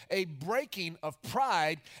be a breaking of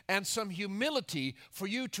pride and some humility for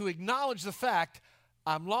you to acknowledge the fact,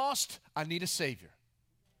 I'm lost, I need a Savior.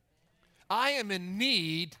 I am in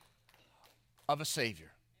need of a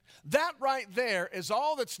Savior. That right there is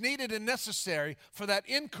all that's needed and necessary for that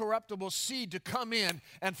incorruptible seed to come in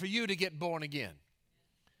and for you to get born again.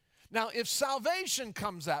 Now, if salvation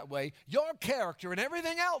comes that way, your character and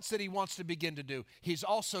everything else that he wants to begin to do, he's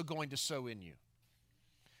also going to sow in you.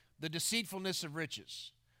 The deceitfulness of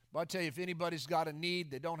riches. But I tell you, if anybody's got a need,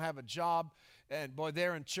 they don't have a job, and boy,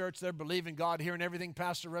 they're in church, they're believing God, hearing everything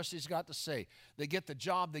Pastor Rusty's got to say. They get the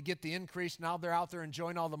job, they get the increase, now they're out there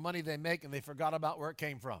enjoying all the money they make, and they forgot about where it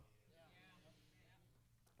came from.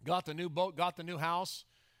 Got the new boat, got the new house,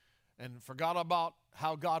 and forgot about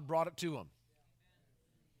how God brought it to them.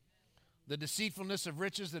 The deceitfulness of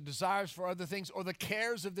riches, the desires for other things, or the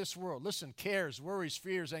cares of this world. Listen, cares, worries,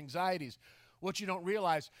 fears, anxieties, what you don't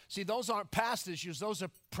realize. See, those aren't past issues. Those are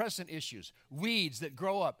present issues. Weeds that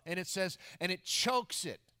grow up. And it says, and it chokes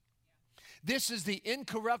it. This is the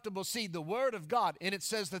incorruptible seed, the Word of God. And it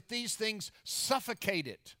says that these things suffocate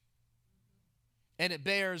it. And it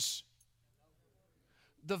bears.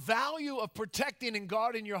 The value of protecting and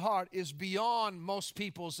guarding your heart is beyond most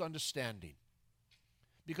people's understanding.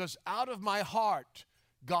 Because out of my heart,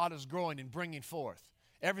 God is growing and bringing forth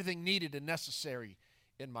everything needed and necessary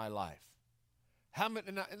in my life.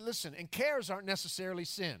 Listen, and cares aren't necessarily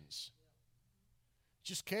sins.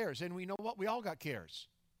 Just cares. And we know what? We all got cares.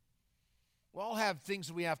 We all have things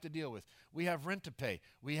that we have to deal with. We have rent to pay.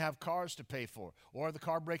 We have cars to pay for. Or the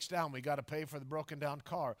car breaks down, we got to pay for the broken down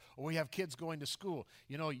car. Or we have kids going to school.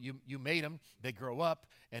 You know, you made them. They grow up,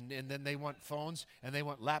 and then they want phones, and they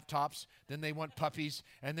want laptops. Then they want puppies,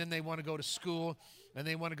 and then they want to go to school, and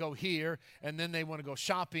they want to go here, and then they want to go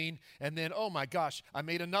shopping. And then, oh my gosh, I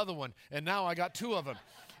made another one, and now I got two of them.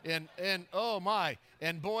 And oh my,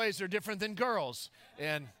 and boys are different than girls.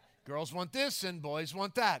 And girls want this and boys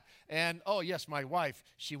want that. And, oh, yes, my wife,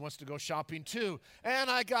 she wants to go shopping too. And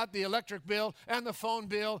I got the electric bill and the phone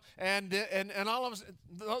bill and all of us.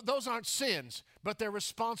 Those aren't sins, but they're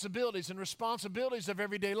responsibilities. And responsibilities of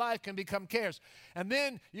everyday life can become cares. And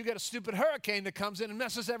then you get a stupid hurricane that comes in and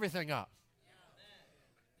messes everything up.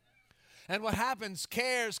 And what happens,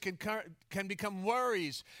 cares can become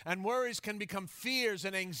worries, and worries can become fears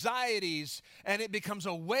and anxieties, and it becomes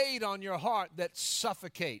a weight on your heart that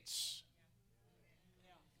suffocates.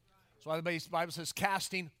 That's why the Bible says,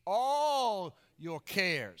 casting all your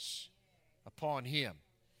cares upon him.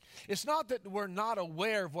 It's not that we're not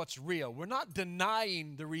aware of what's real. We're not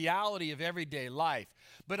denying the reality of everyday life.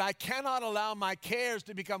 But I cannot allow my cares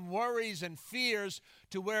to become worries and fears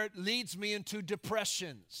to where it leads me into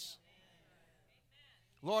depressions.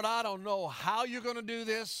 Lord, I don't know how you're going to do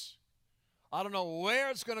this. I don't know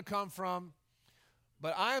where it's going to come from.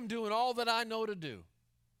 But I am doing all that I know to do.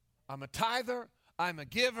 I'm a tither. I'm a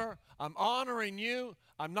giver. I'm honoring you.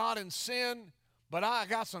 I'm not in sin. But I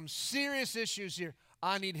got some serious issues here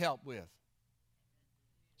I need help with.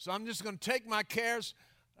 So I'm just going to take my cares.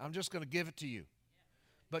 I'm just going to give it to you.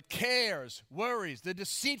 But cares, worries, the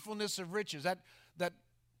deceitfulness of riches, that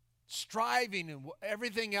striving and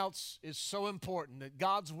everything else is so important. That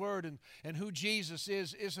God's word and who Jesus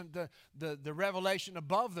is isn't the revelation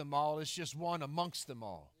above them all. It's just one amongst them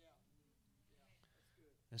all.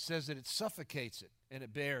 It says that it suffocates it and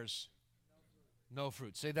it bears no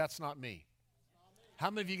fruit. Say, that's not me. How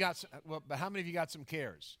many of you got some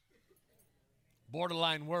cares?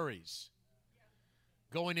 Borderline worries.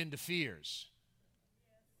 Going into fears.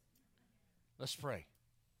 Let's pray.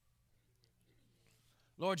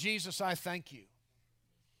 Lord Jesus, I thank you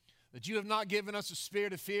that you have not given us a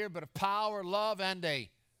spirit of fear, but of power, love, and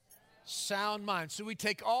a sound mind. So we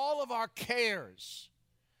take all of our cares,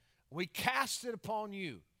 we cast it upon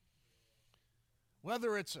you.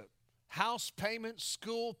 Whether it's a house payment,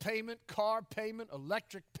 school payment, car payment,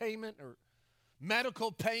 electric payment, or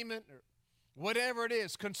medical payment, or whatever it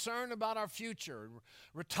is, concern about our future,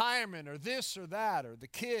 retirement, or this or that, or the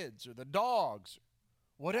kids, or the dogs,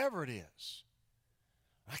 whatever it is.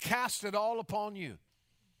 I cast it all upon you.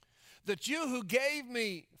 That you who gave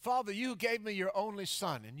me, Father, you who gave me your only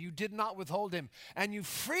Son, and you did not withhold him, and you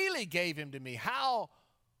freely gave him to me. How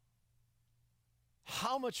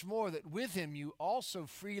much more that with him you also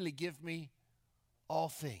freely give me all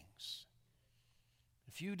things.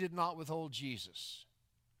 If you did not withhold Jesus,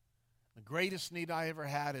 the greatest need I ever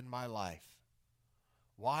had in my life,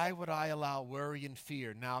 why would I allow worry and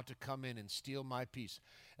fear now to come in and steal my peace?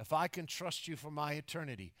 If I can trust you for my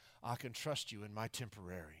eternity, I can trust you in my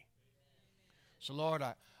temporary. So, Lord,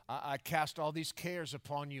 I cast all these cares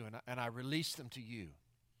upon you, and I release them to you.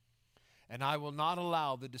 And I will not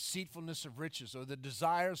allow the deceitfulness of riches or the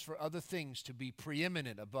desires for other things to be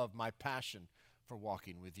preeminent above my passion for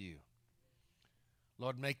walking with you.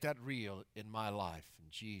 Lord, make that real in my life in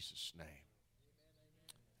Jesus' name.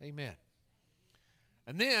 Amen.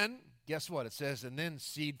 And then, guess what? It says, and then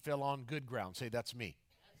seed fell on good ground. Say, that's me.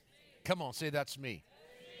 Come on, say, that's me.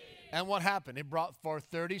 And what happened? It brought forth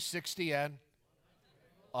 30, 60, and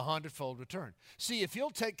 100-fold return. See, if you'll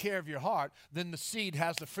take care of your heart, then the seed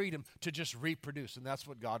has the freedom to just reproduce. And that's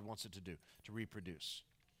what God wants it to do, to reproduce.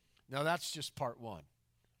 Now, that's just part one.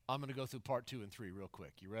 I'm going to go through part 2 and 3 real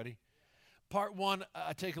quick. You ready? Part 1,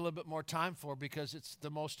 I take a little bit more time for because it's the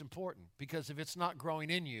most important. Because if it's not growing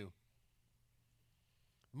in you,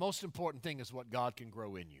 the most important thing is what God can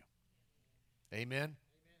grow in you. Amen?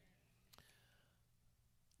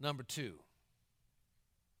 Number 2.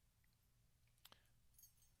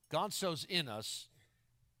 God sows in us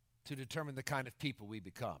to determine the kind of people we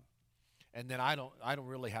become. And then I don't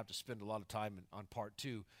really have to spend a lot of time on part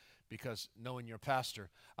 2 because knowing your pastor,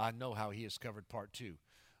 I know how he has covered part 2.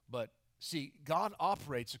 But see, God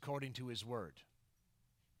operates according to his word.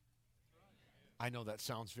 I know that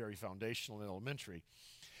sounds very foundational and elementary.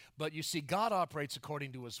 But you see, God operates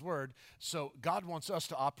according to his word, so God wants us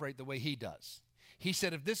to operate the way he does. He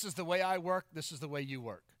said, if this is the way I work, this is the way you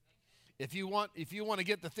work. If you want to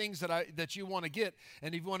get the things that you want to get,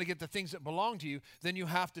 and if you want to get the things that belong to you, then you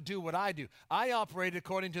have to do what I do. I operate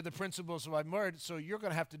according to the principles of my word, so you're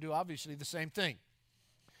going to have to do, obviously, the same thing.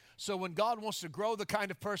 So when God wants to grow the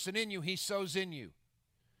kind of person in you, he sows in you.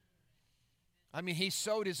 I mean, he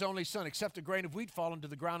sowed his only son. Except a grain of wheat fall into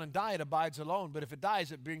the ground and die, it abides alone. But if it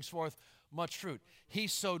dies, it brings forth much fruit. He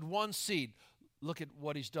sowed one seed. Look at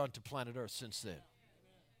what he's done to planet Earth since then.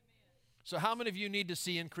 So how many of you need to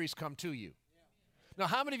see increase come to you? Now,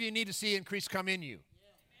 how many of you need to see increase come in you?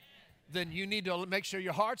 Then you need to make sure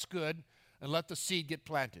your heart's good and let the seed get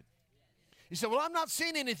planted. You say, well, I'm not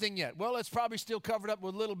seeing anything yet. Well, it's probably still covered up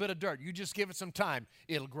with a little bit of dirt. You just give it some time,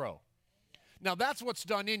 it'll grow. Now, that's what's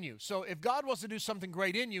done in you. So if God wants to do something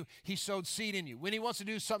great in you, he sowed seed in you. When he wants to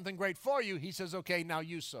do something great for you, he says, okay, now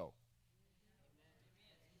you sow.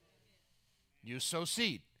 You sow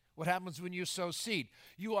seed. What happens when you sow seed?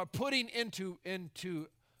 You are putting into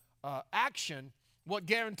action what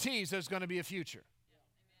guarantees there's going to be a future.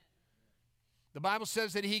 The Bible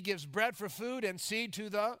says that he gives bread for food and seed to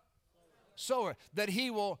the sower, that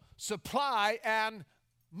he will supply and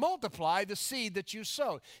multiply the seed that you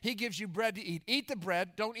sow. He gives you bread to eat. Eat the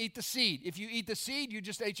bread, don't eat the seed. If you eat the seed, you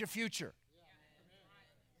just ate your future.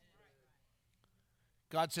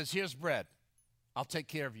 God says, here's bread. I'll take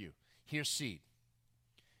care of you. Here's seed.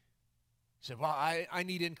 He said, well, I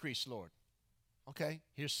need increase, Lord. Okay,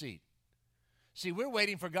 here's seed. See, we're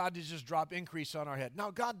waiting for God to just drop increase on our head. Now,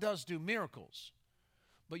 God does do miracles.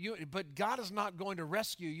 But God is not going to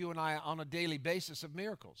rescue you and I on a daily basis of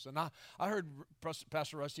miracles. And I heard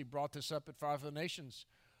Pastor Rusty brought this up at Fire for the Nations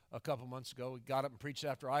a couple months ago. He got up and preached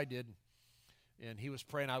after I did. And he was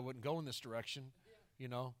praying I wouldn't go in this direction, you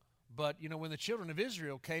know. But, you know, when the children of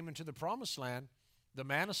Israel came into the promised land, the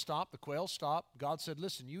manna stopped, the quail stopped. God said,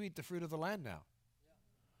 listen, you eat the fruit of the land now.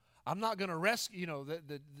 I'm not going to rescue, you know,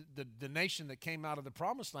 the nation that came out of the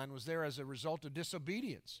promised land was there as a result of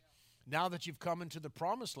disobedience. Now that you've come into the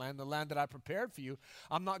promised land, the land that I prepared for you,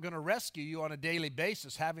 I'm not going to rescue you on a daily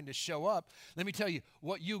basis having to show up. Let me tell you,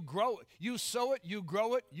 what you grow, you sow it, you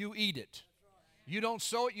grow it, you eat it. You don't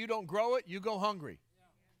sow it, you don't grow it, you go hungry.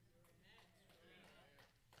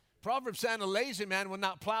 Proverbs said, a lazy man will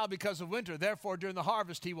not plow because of winter. Therefore, during the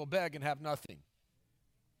harvest, he will beg and have nothing.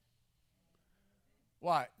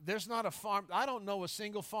 Why? There's not a farm. I don't know a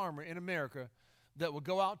single farmer in America that will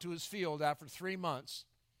go out to his field after 3 months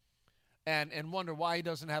and wonder why he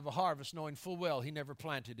doesn't have a harvest, knowing full well he never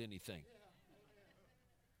planted anything.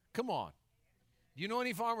 Come on. Do you know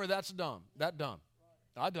any farmer that's dumb? That dumb?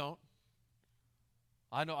 I don't.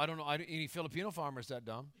 I don't know any Filipino farmers that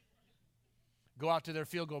dumb. Go out to their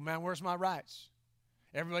field, go, man, where's my rice?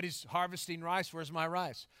 Everybody's harvesting rice, where's my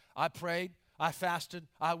rice? I prayed, I fasted,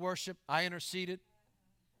 I worshiped, I interceded.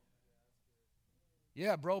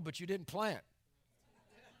 Yeah, bro, but you didn't plant.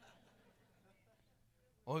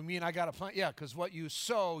 Oh, you mean I got to plant? Yeah, because what you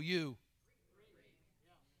sow, you.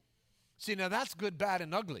 See, now that's good, bad,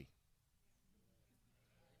 and ugly.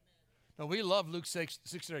 Now, we love Luke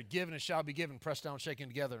 6:30, given and shall be given, pressed down, shaken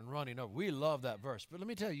together, and running over. We love that verse. But let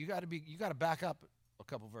me tell you, you got to back up a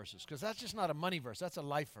couple verses, because that's just not a money verse. That's a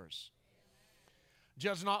life verse.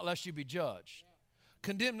 Judge not lest you be judged.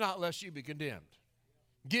 Condemn not lest you be condemned.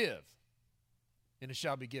 Give, and it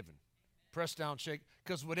shall be given. Press down, shake.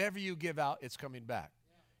 Because whatever you give out, it's coming back.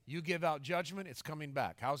 You give out judgment, it's coming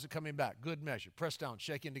back. How's it coming back? Good measure. Pressed down,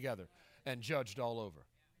 shaken together, and judged all over.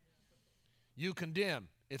 You condemn,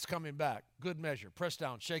 it's coming back. Good measure. Pressed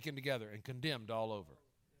down, shaken together, and condemned all over.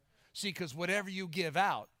 See, because whatever you give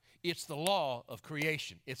out, it's the law of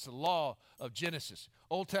creation. It's the law of Genesis.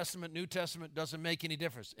 Old Testament, New Testament doesn't make any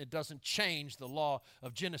difference. It doesn't change the law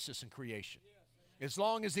of Genesis and creation. As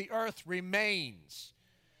long as the earth remains,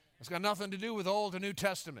 it's got nothing to do with Old and New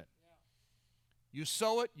Testament. You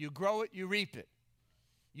sow it, you grow it, you reap it.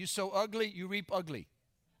 You sow ugly, you reap ugly.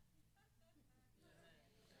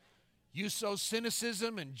 You sow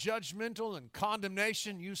cynicism and judgmental and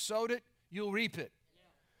condemnation, you sowed it, you'll reap it.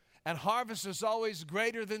 And harvest is always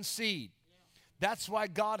greater than seed. That's why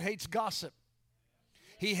God hates gossip.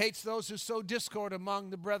 He hates those who sow discord among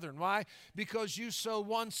the brethren. Why? Because you sow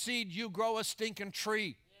one seed, you grow a stinking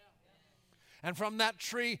tree. And from that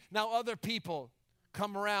tree, now other people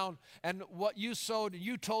come around, and what you sowed,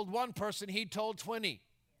 you told one person, he told 20.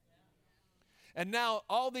 And now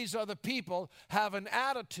all these other people have an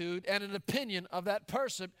attitude and an opinion of that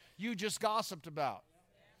person you just gossiped about.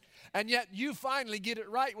 And yet you finally get it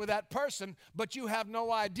right with that person, but you have no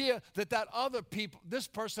idea that that other people, this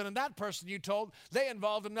person and that person you told, they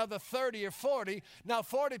involved another 30 or 40. Now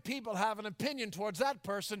 40 people have an opinion towards that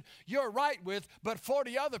person you're right with, but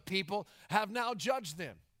 40 other people have now judged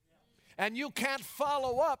them. And you can't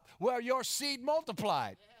follow up where your seed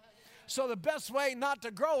multiplied. So the best way not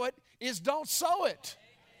to grow it is don't sow it.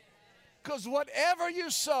 Because whatever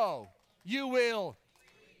you sow, you will.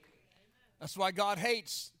 That's why God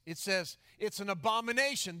hates. It says it's an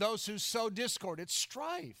abomination, those who sow discord. It's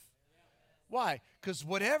strife. Why? Because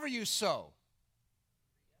whatever you sow,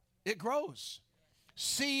 it grows.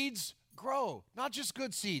 Seeds grow. Not just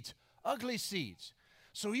good seeds, ugly seeds.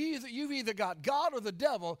 So you've either got God or the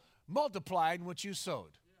devil multiplying what you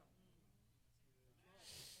sowed.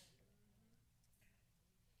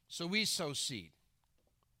 So we sow seed.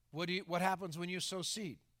 What happens when you sow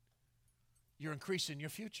seed? You're increasing your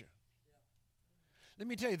future. Let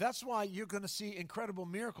me tell you, that's why you're going to see incredible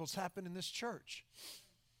miracles happen in this church.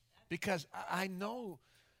 Because I know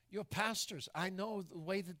your pastors. I know the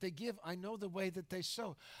way that they give. I know the way that they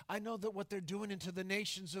sow. I know that what they're doing into the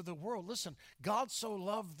nations of the world. Listen, God so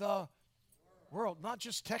loved the world, not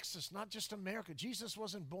just Texas, not just America. Jesus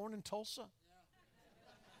wasn't born in Tulsa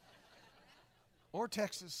or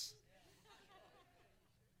Texas.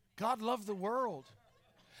 God loved the world.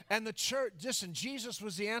 And the church, listen, Jesus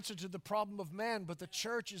was the answer to the problem of man, but the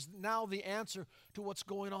church is now the answer to what's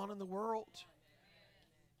going on in the world.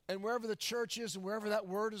 And wherever the church is and wherever that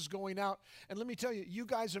word is going out, and let me tell you, you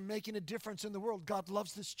guys are making a difference in the world. God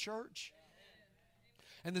loves this church.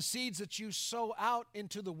 And the seeds that you sow out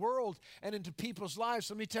into the world and into people's lives,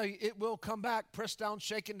 let me tell you, it will come back, pressed down,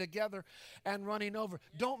 shaken together, and running over.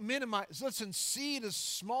 Don't minimize. Listen, seed is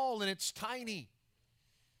small and it's tiny.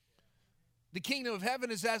 The kingdom of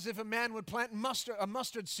heaven is as if a man would plant a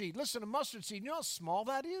mustard seed. Listen, a mustard seed, you know how small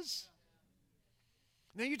that is?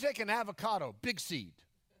 Now you take an avocado, big seed.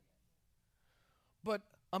 But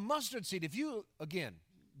a mustard seed, if you, again,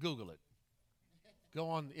 Google it. Go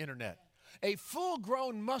on the internet. A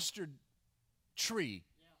full-grown mustard tree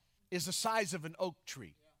is the size of an oak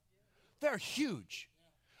tree. They're huge.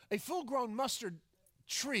 A full-grown mustard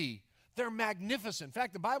tree, they're magnificent. In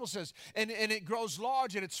fact, the Bible says, and it grows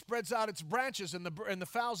large and it spreads out its branches, and the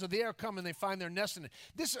fowls of the air come and they find their nest in it.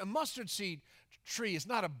 A mustard seed tree is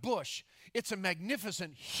not a bush. It's a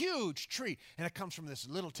magnificent, huge tree, and it comes from this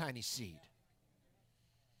little tiny seed.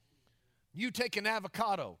 You take an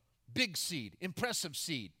avocado, big seed, impressive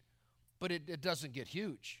seed, but it doesn't get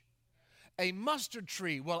huge. A mustard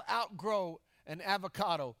tree will outgrow an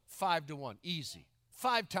avocado 5 to 1, easy,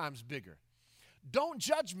 5 times bigger. Don't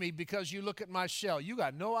judge me because you look at my shell. You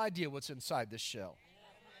got no idea what's inside this shell.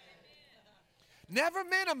 Never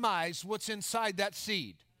minimize what's inside that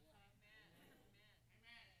seed.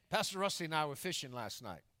 Pastor Rusty and I were fishing last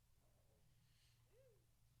night.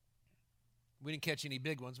 We didn't catch any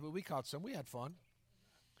big ones, but we caught some. We had fun.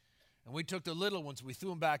 And we took the little ones. We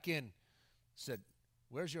threw them back in. Said,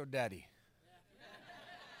 "Where's your daddy?"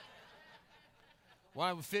 When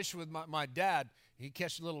I would fish with my dad, he'd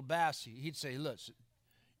catch a little bass. He'd say, "Look,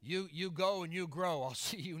 you go and you grow. I'll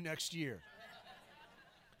see you next year."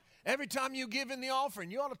 Every time you give in the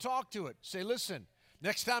offering, you ought to talk to it. Say, "Listen,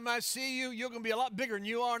 next time I see you, you're going to be a lot bigger than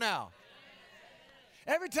you are now."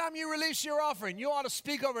 Every time you release your offering, you ought to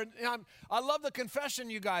speak over it. I love the confession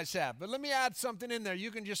you guys have, but let me add something in there. You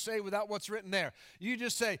can just say without what's written there. You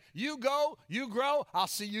just say, "You go, you grow, I'll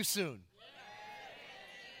see you soon."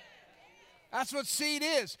 That's what seed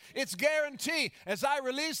is. It's guaranteed. As I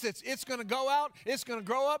release this, it's going to go out, it's going to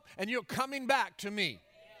grow up, and you're coming back to me.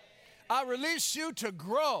 I release you to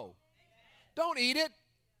grow. Don't eat it.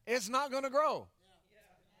 It's not going to grow.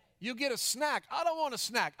 You get a snack. I don't want a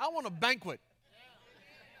snack. I want a banquet.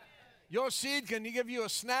 Your seed can give you a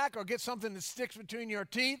snack or get something that sticks between your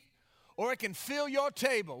teeth, or it can fill your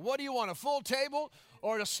table. What do you want, a full table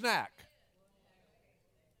or a snack?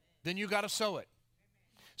 Then you got to sow it.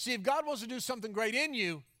 See, if God wants to do something great in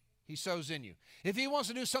you, he sows in you. If he wants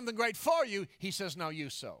to do something great for you, he says, now you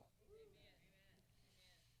sow.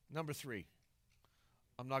 Number 3.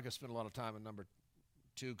 I'm not going to spend a lot of time on number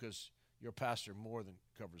 2 because your pastor more than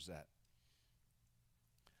covers that.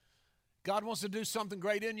 God wants to do something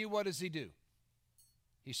great in you. What does he do?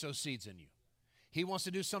 He sows seeds in you. He wants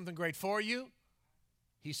to do something great for you.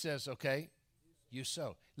 He says, okay, you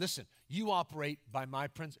sow. Listen, you operate by my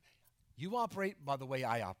principle. You operate by the way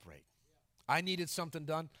I operate. I needed something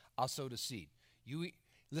done, I'll sow the seed.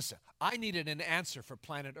 Listen, I needed an answer for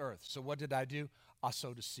planet Earth. So what did I do? I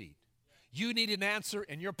sowed a seed. You need an answer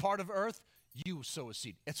in your part of Earth, you sow a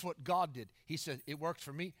seed. It's what God did. He said, it worked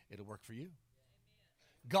for me, it'll work for you.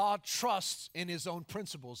 God trusts in his own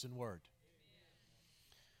principles and word.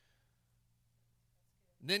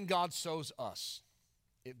 Then God sows us.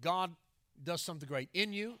 If God does something great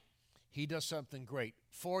in you, he does something great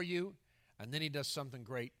for you, and then he does something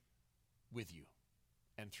great with you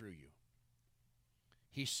and through you.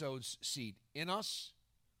 He sows seed in us,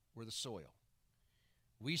 we're the soil.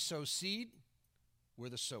 We sow seed, we're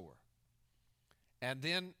the sower. And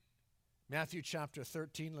then Matthew chapter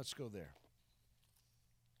 13, let's go there.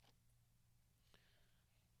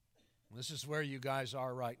 This is where you guys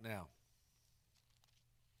are right now.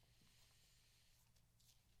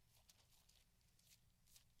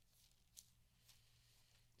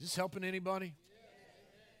 Is this helping anybody?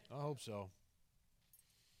 I hope so.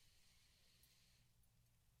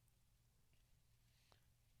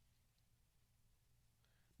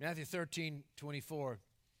 Matthew 13:24.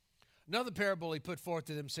 Another parable he put forth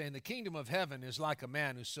to them, saying, the kingdom of heaven is like a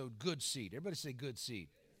man who sowed good seed. Everybody say good seed.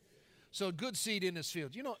 Sowed good seed in his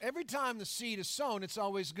field. You know, every time the seed is sown, it's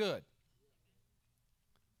always good.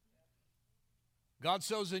 God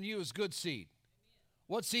sows in you is good seed.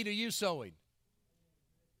 What seed are you sowing?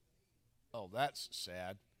 Oh, that's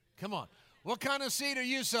sad. Come on. What kind of seed are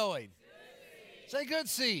you sowing? Good seed. Say good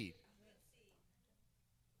seed.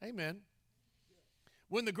 Amen.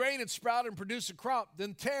 When the grain had sprouted and produced a crop,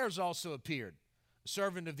 then tares also appeared. A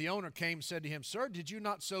servant of the owner came and said to him, sir, did you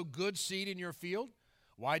not sow good seed in your field?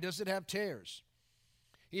 Why does it have tares?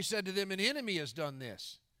 He said to them, an enemy has done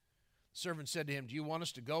this. The servant said to him, do you want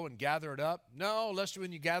us to go and gather it up? No, lest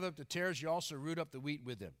when you gather up the tares, you also root up the wheat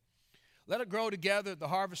with them. Let it grow together at the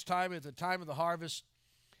harvest time. At the time of the harvest,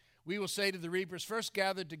 we will say to the reapers, first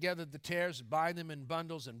gather together the tares, bind them in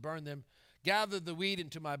bundles and burn them. Gather the wheat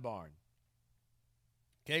into my barn.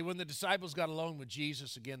 Okay, when the disciples got alone with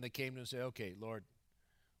Jesus, again, they came to him and said, okay, Lord,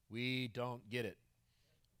 we don't get it.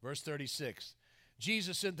 Verse 36,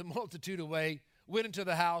 Jesus sent the multitude away, went into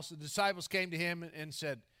the house. The disciples came to him and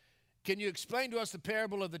said, can you explain to us the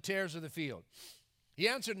parable of the tares of the field? He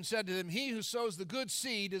answered and said to them, he who sows the good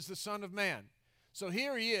seed is the Son of Man. So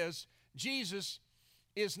here he is. Jesus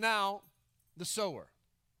is now the sower.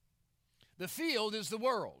 The field is the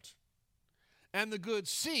world. And the good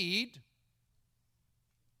seed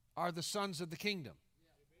are the sons of the kingdom.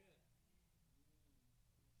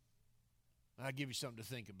 I'll give you something to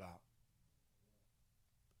think about.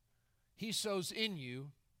 He sows in you.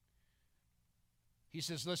 He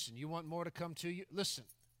says, listen, you want more to come to you? Listen.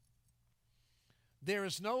 There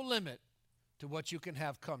is no limit to what you can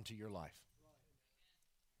have come to your life.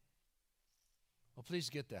 Well,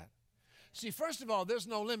 please get that. See, first of all, there's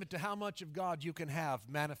no limit to how much of God you can have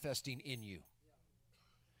manifesting in you.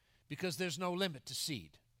 Because there's no limit to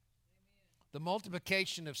seed. The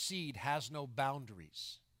multiplication of seed has no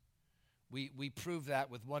boundaries. We prove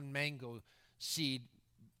that with one mango seed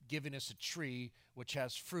giving us a tree which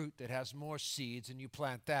has fruit that has more seeds, and you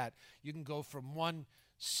plant that. You can go from one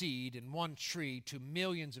seed in one tree to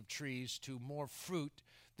millions of trees to more fruit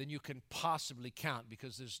than you can possibly count,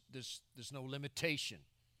 because there's no limitation.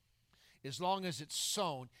 As long as it's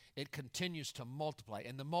sown, it continues to multiply,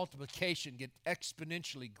 and the multiplication gets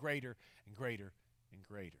exponentially greater and greater and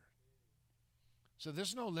greater. So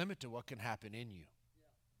there's no limit to what can happen in you.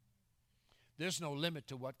 There's no limit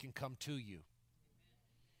to what can come to you.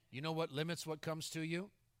 You know what limits what comes to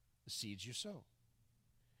you? The seeds you sow.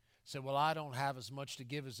 Say, well, I don't have as much to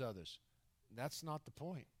give as others. That's not the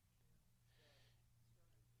point.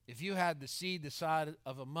 If you had the seed the size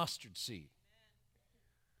of a mustard seed,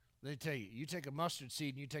 They tell you, you take a mustard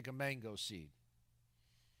seed and you take a mango seed.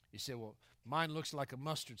 You say, well, mine looks like a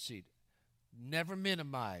mustard seed. Never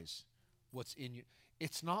minimize what's in you.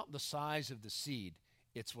 It's not the size of the seed,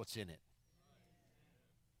 it's what's in it.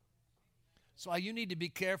 So you need to be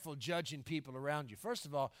careful judging people around you. First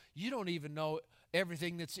of all, you don't even know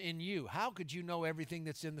everything that's in you. How could you know everything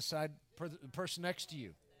that's in the person next to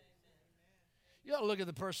you? You ought to look at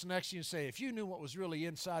the person next to you and say, if you knew what was really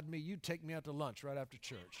inside me, you'd take me out to lunch right after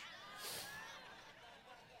church.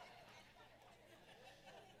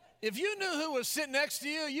 If you knew who was sitting next to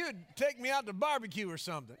you, you'd take me out to barbecue or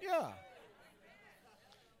something. Yeah.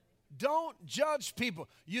 Don't judge people.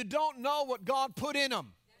 You don't know what God put in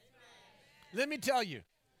them. Let me tell you,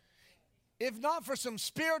 if not for some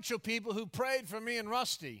spiritual people who prayed for me and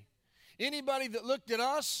Rusty, anybody that looked at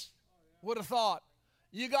us would have thought,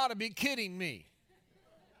 you got to be kidding me.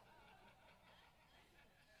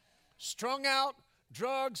 Strung out,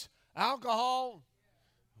 drugs, alcohol,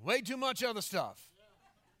 way too much other stuff.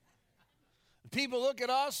 People look at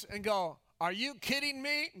us and go, are you kidding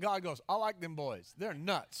me? And God goes, I like them boys. They're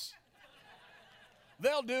nuts.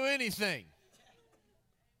 They'll do anything.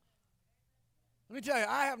 Let me tell you,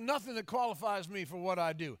 I have nothing that qualifies me for what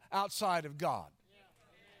I do outside of God.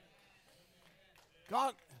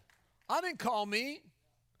 God, I didn't call me.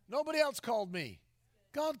 Nobody else called me.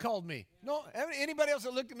 God called me. No, anybody else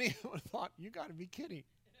that looked at me would have thought, you got to be kidding.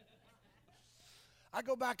 I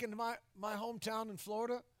go back into my hometown in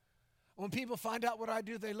Florida. When people find out what I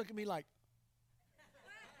do, they look at me like,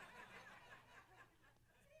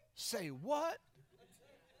 say what?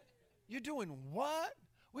 You're doing what?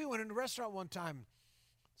 We went in a restaurant one time.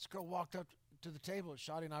 This girl walked up to the table.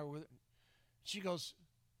 Shotty and I were with her. She goes,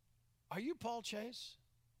 are you Paul Chase?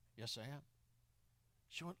 Yes, I am.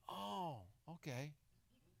 She went, oh, okay.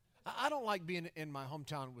 I don't like being in my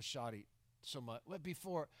hometown with Shotty so much.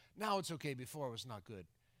 Well, now it's okay. Before it was not good.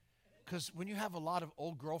 Because when you have a lot of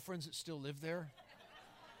old girlfriends that still live there.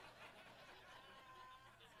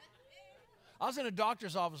 I was in a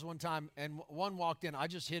doctor's office one time, and one walked in. I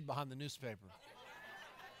just hid behind the newspaper.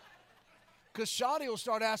 Because Shotty will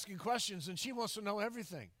start asking questions, and she wants to know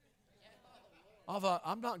everything. I thought,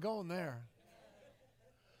 I'm not going there.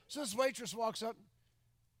 So this waitress walks up.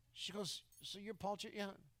 She goes, so you're Paul Ch-? Yeah.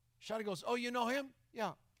 Shotty goes, oh, you know him?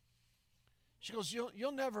 Yeah. She goes,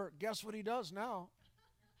 you'll never guess what he does now.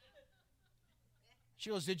 She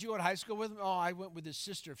goes, did you go to high school with him? Oh, I went with his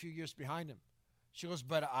sister a few years behind him. She goes,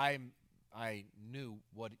 but I knew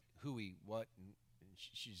what, and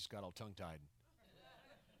she just got all tongue-tied.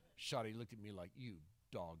 Shotty looked at me like, you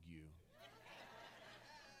dog, you.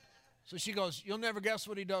 So she goes, you'll never guess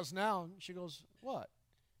what he does now. And she goes, what?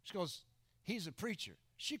 She goes, he's a preacher.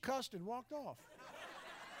 She cussed and walked off.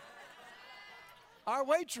 Our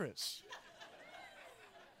waitress.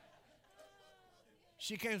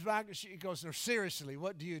 She comes back and she goes, no, seriously,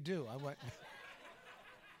 what do you do? I went,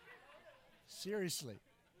 seriously.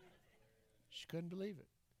 She couldn't believe it.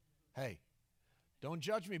 Hey, don't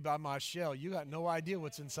judge me by my shell. You got no idea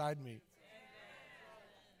what's inside me.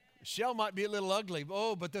 The shell might be a little ugly,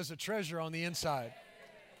 but there's a treasure on the inside.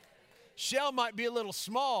 Shell might be a little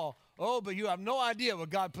small, but you have no idea what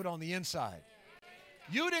God put on the inside.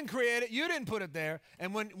 You didn't create it. You didn't put it there.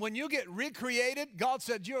 And when you get recreated, God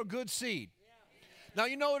said you're a good seed. Now,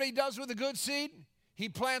 you know what he does with a good seed? He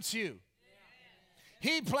plants you.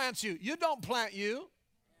 He plants you. You don't plant you.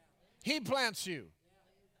 He plants you.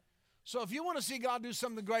 So if you want to see God do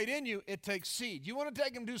something great in you, it takes seed. You want to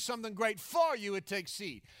take him do something great for you, it takes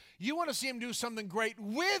seed. You want to see him do something great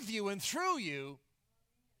with you and through you,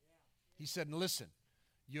 he said, listen,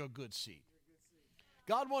 you're a good seed.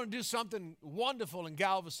 God wanted to do something wonderful in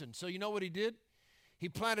Galveston. So you know what he did? He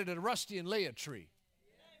planted a Rusty and Leah tree.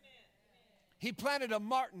 He planted a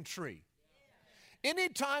Martin tree.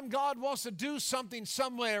 Anytime God wants to do something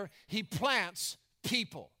somewhere, he plants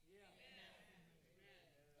people.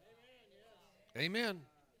 Amen.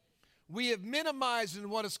 We have minimized in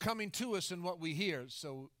what is coming to us and what we hear,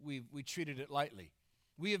 so we treated it lightly.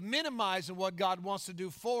 We have minimized in what God wants to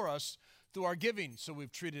do for us through our giving, so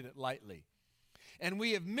we've treated it lightly. And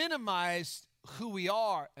we have minimized who we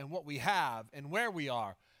are and what we have and where we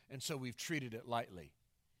are, and so we've treated it lightly.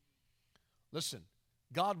 Listen,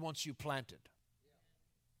 God wants you planted.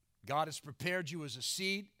 God has prepared you as a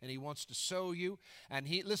seed, and he wants to sow you. And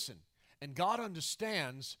and God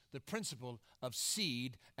understands the principle of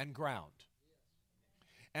seed and ground.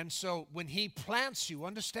 And so when he plants you,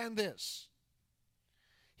 understand this.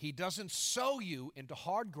 He doesn't sow you into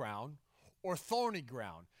hard ground or thorny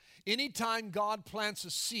ground. Anytime God plants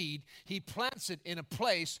a seed, he plants it in a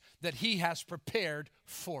place that he has prepared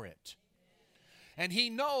for it. And he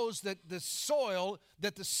knows that the soil,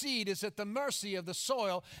 that the seed is at the mercy of the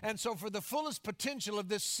soil. And so for the fullest potential of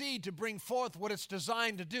this seed to bring forth what it's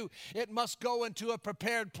designed to do, it must go into a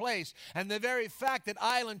prepared place. And the very fact that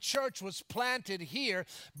Island Church was planted here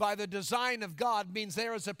by the design of God means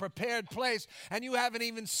there is a prepared place. And you haven't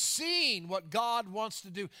even seen what God wants to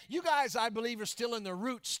do. You guys, I believe, are still in the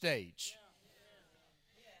root stage.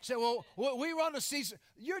 Say, well, we want to see.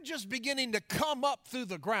 You're just beginning to come up through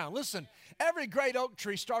the ground. Listen, every great oak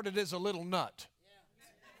tree started as a little nut.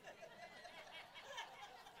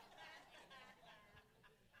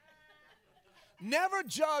 Never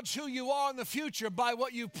judge who you are in the future by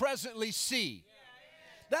what you presently see.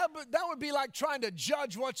 That would be like trying to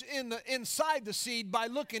judge what's inside the seed by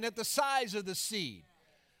looking at the size of the seed.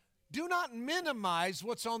 Do not minimize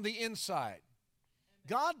what's on the inside.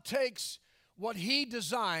 God takes what He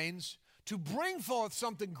designs to bring forth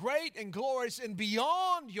something great and glorious and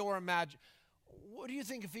beyond your imagination. What do you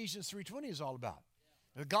think Ephesians 3:20 is all about?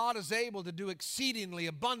 That God is able to do exceedingly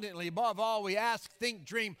abundantly above all we ask, think,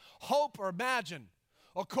 dream, hope, or imagine,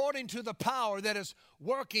 according to the power that is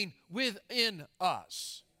working within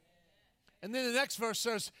us. And then the next verse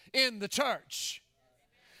says, in the church.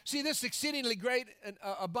 See, this exceedingly great and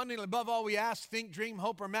abundantly above all we ask, think, dream,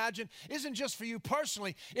 hope, or imagine isn't just for you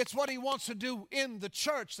personally. It's what He wants to do in the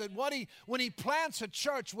church. That when He plants a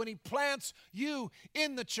church, when He plants you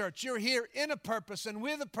in the church, you're here in a purpose and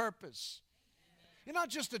with a purpose. You're not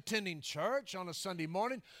just attending church on a Sunday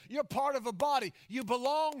morning. You're part of a body. You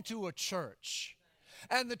belong to a church.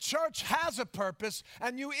 And the church has a purpose,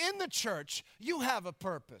 and you in the church, you have a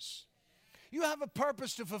purpose. You have a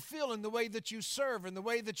purpose to fulfill in the way that you serve, in the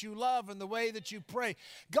way that you love, in the way that you pray.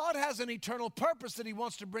 God has an eternal purpose that He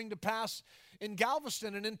wants to bring to pass in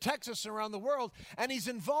Galveston and in Texas and around the world, and He's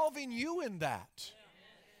involving you in that.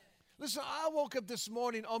 Listen, I woke up this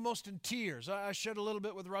morning almost in tears. I shared a little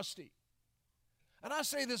bit with Rusty. And I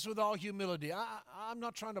say this with all humility. I'm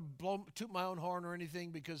not trying to toot my own horn or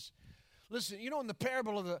anything because, listen, you know, in the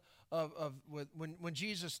parable when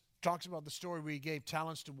Jesus talks about the story where He gave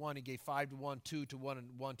talents to one, He gave 5 to one, 2 to one, and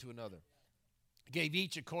 1 to another. He gave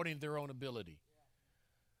each according to their own ability.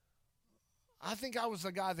 I think I was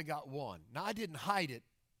the guy that got 1. Now, I didn't hide it,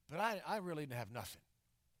 but I really didn't have nothing.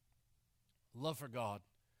 Love for God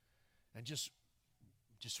and just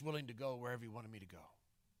willing to go wherever He wanted me to go.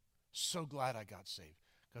 So glad I got saved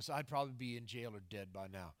because I'd probably be in jail or dead by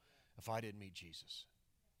now if I didn't meet Jesus.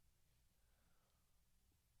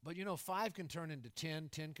 But you know, 5 can turn into 10,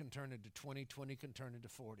 10 can turn into 20, 20 can turn into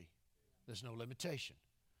 40. There's no limitation.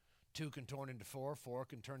 2 can turn into 4, 4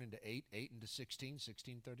 can turn into 8, 8 into 16,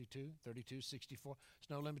 16, 32, 32, 64.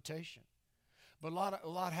 There's no limitation. But a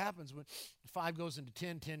lot happens when 5 goes into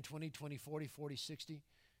 10, 10, 20, 20, 40, 40, 60,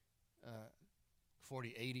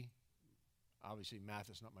 40, 80. Obviously, math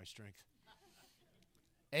is not my strength.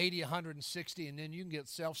 80, 160, and then you can get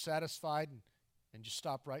self-satisfied and just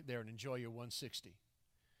stop right there and enjoy your 160.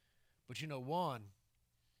 But you know, 1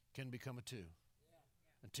 can become a 2.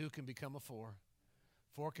 And 2 can become a 4.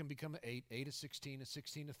 4 can become an 8. 8 is 16. A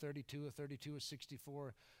 16 a 32. A 32 is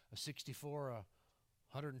 64. A 64 a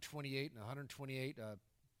 128. And 128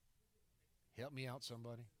 help me out,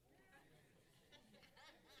 somebody.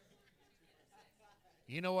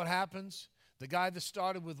 You know what happens? The guy that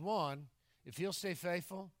started with 1, if he'll stay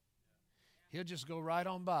faithful, he'll just go right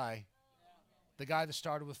on by the guy that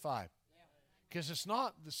started with 5. Because it's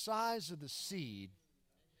not the size of the seed,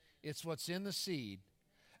 it's what's in the seed.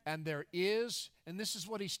 And there is, and this is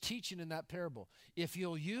what He's teaching in that parable. If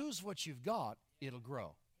you'll use what you've got, it'll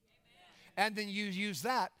grow. And then you use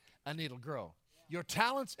that, and it'll grow. Your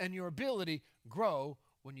talents and your ability grow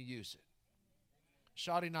when you use it.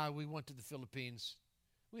 Shadi and I, we went to the Philippines.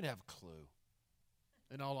 We didn't have a clue.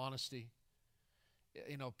 In all honesty,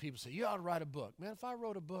 you know, people say, you ought to write a book. Man, if I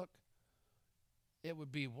wrote a book, it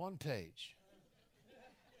would be 1 page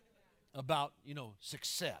about, you know,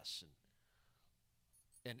 success.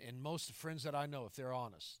 And most of the friends that I know, if they're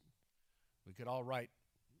honest, we could all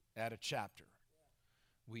add a chapter.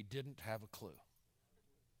 We didn't have a clue.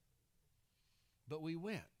 But we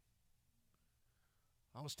went.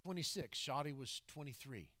 I was 26. Shadi was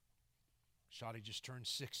 23. Shadi just turned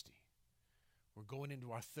 60. We're going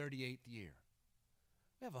into our 38th year.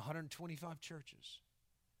 We have 125 churches.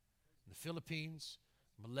 In the Philippines,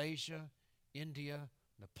 Malaysia, India,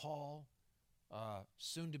 Nepal,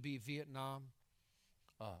 soon to be Vietnam,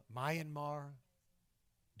 Myanmar,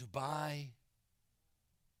 Dubai.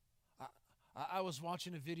 I was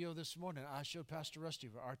watching a video this morning. I showed Pastor Rusty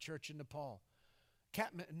of our church in Nepal.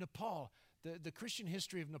 Nepal, the Christian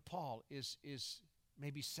history of Nepal is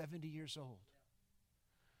maybe 70 years old.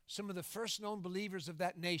 Some of the first known believers of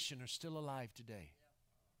that nation are still alive today.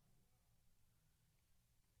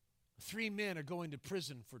 3 men are going to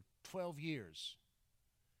prison for 12 years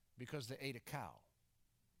because they ate a cow.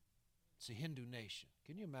 It's a Hindu nation.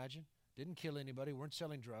 Can you imagine? Didn't kill anybody, weren't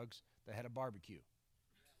selling drugs. They had a barbecue.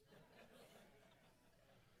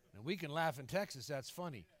 Now, we can laugh in Texas, that's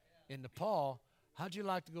funny. In Nepal, how'd you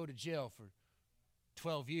like to go to jail for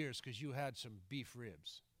 12 years because you had some beef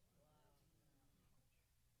ribs?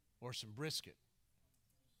 Or some brisket?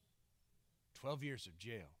 12 years of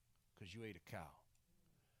jail because you ate a cow.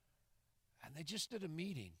 And they just did a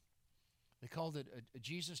meeting. They called it a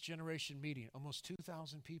Jesus Generation meeting. Almost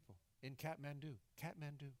 2,000 people in Kathmandu.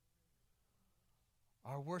 Kathmandu.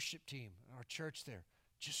 Our worship team, our church there,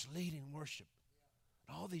 just leading worship.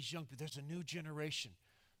 And all these young people, there's a new generation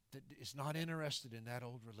that is not interested in that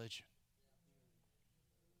old religion.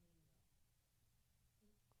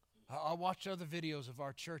 I watched other videos of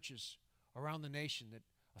our churches around the nation that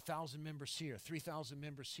 1,000 members here, 3,000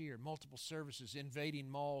 members here, multiple services, invading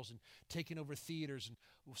malls and taking over theaters, and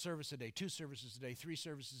service a day, 2 services a day, 3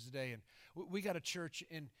 services a day. And we got a church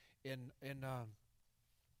in the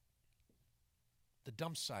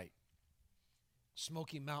dump site,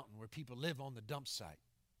 Smoky Mountain, where people live on the dump site.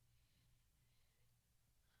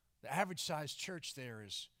 The average size church there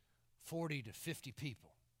is 40 to 50 people.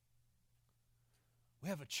 We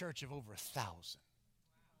have a church of over 1,000.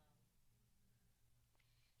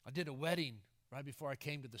 I did a wedding right before I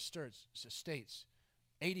came to the States.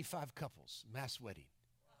 85 couples, mass wedding.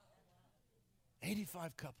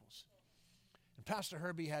 85 couples. And Pastor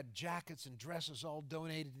Herbie had jackets and dresses all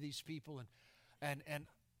donated to these people. And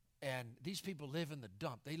these people live in the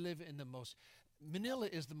dump. They live in Manila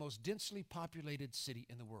is the most densely populated city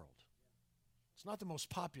in the world. It's not the most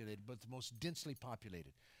populated, but the most densely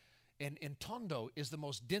populated. And Tondo is the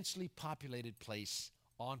most densely populated place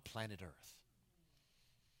on planet Earth.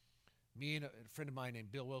 Me and a friend of mine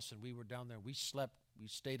named Bill Wilson, we were down there. We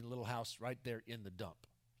stayed in a little house right there in the dump.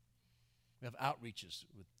 We have outreaches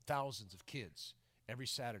with thousands of kids every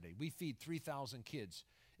Saturday. We feed 3,000 kids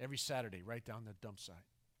every Saturday right down the dump site.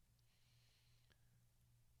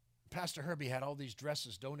 Pastor Herbie had all these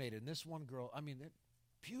dresses donated, and this one girl,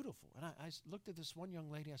 beautiful. And I looked at this one young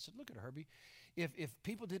lady. I said, look at her, Herbie. If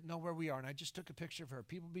people didn't know where we are, and I just took a picture of her,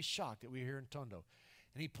 people would be shocked that we were here in Tondo.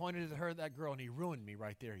 And he pointed at her, that girl, and he ruined me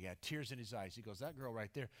right there. He had tears in his eyes. He goes, that girl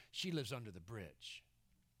right there, she lives under the bridge.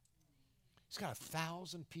 He's got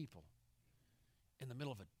 1,000 people in the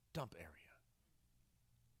middle of a dump area.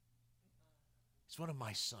 It's one of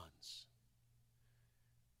my sons.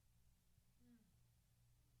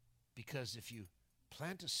 Because if you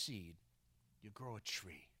plant a seed, you grow a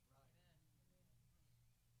tree.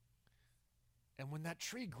 And when that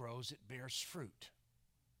tree grows, it bears fruit.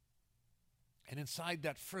 And inside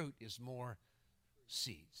that fruit is more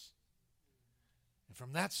seeds. And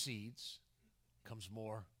from that seeds comes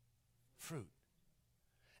more fruit.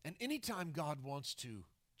 And anytime God wants to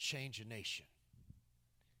change a nation,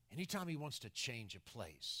 anytime he wants to change a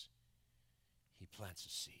place, he plants a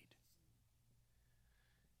seed.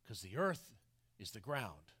 Because the earth is the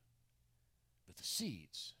ground, but the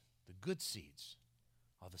seeds, the good seeds,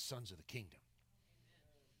 are the sons of the kingdom.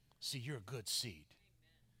 See, you're a good seed.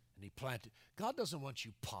 And he planted. God doesn't want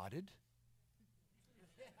you potted.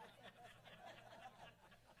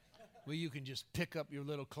 Well, you can just pick up your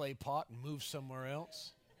little clay pot and move somewhere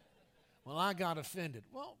else. Well, I got offended.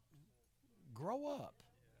 Well, grow up.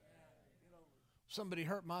 Somebody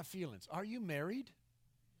hurt my feelings. Are you married?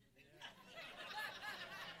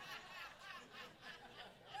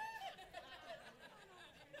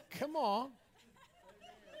 Come on.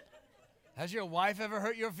 Has your wife ever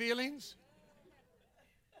hurt your feelings?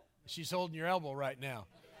 She's holding your elbow right now.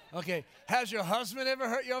 Okay. Has your husband ever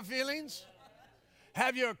hurt your feelings?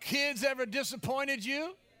 Have your kids ever disappointed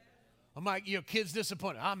you? I'm like, your kids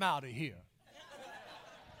disappointed. I'm out of here.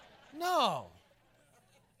 No.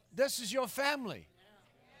 This is your family.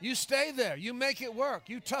 You stay there. You make it work.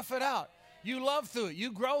 You tough it out. You love through it.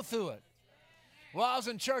 You grow through it. Well, I was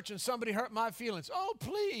in church and somebody hurt my feelings. Oh,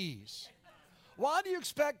 please. Why do you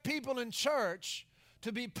expect people in church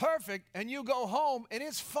to be perfect and you go home and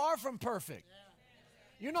it's far from perfect?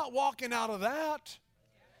 You're not walking out of that.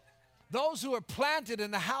 Those who are planted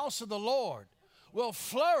in the house of the Lord will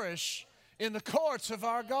flourish in the courts of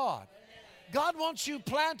our God. God wants you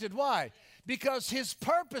planted. Why? Because his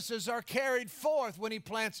purposes are carried forth when he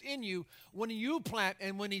plants in you, when you plant,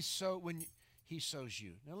 and when he sows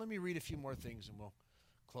you. Now let me read a few more things and we'll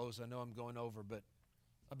close. I know I'm going over, but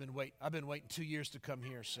I've been waiting 2 years to come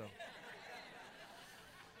here, so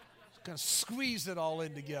kind of squeeze it all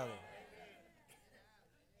in together.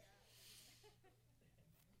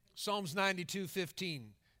 Psalms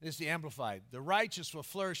 92:15. This is the Amplified. The righteous will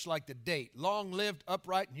flourish like the date, long-lived,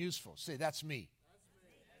 upright, and useful. Say, that's me.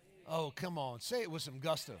 Oh, come on. Say it with some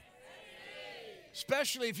gusto.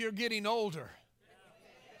 Especially if you're getting older.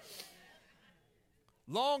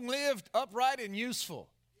 Long-lived, upright, and useful.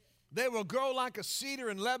 They will grow like a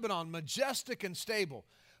cedar in Lebanon, majestic and stable,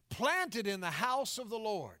 planted in the house of the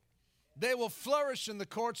Lord. They will flourish in the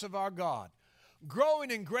courts of our God. Growing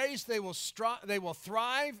in grace, they will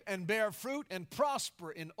thrive and bear fruit and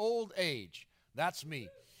prosper in old age. That's me.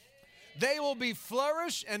 They will be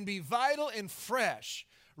flourish and be vital and fresh,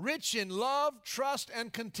 rich in love, trust,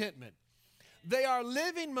 and contentment. They are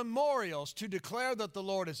living memorials to declare that the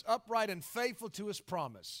Lord is upright and faithful to His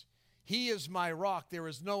promise. He is my rock. There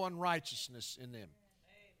is no unrighteousness in them.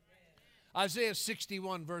 Isaiah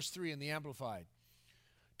 61, verse 3 in the Amplified.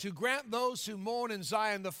 To grant those who mourn in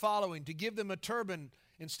Zion the following, to give them a turban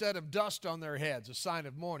instead of dust on their heads, a sign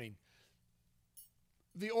of mourning.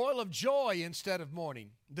 The oil of joy instead of mourning.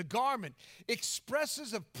 The garment,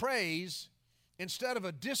 expresses of praise instead of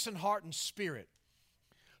a disheartened spirit.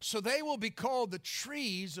 So they will be called the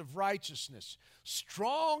trees of righteousness,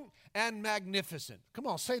 strong and magnificent. Come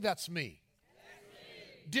on, say that's me.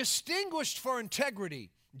 Distinguished for integrity,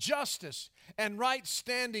 justice, and right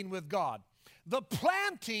standing with God. The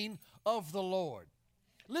planting of the Lord.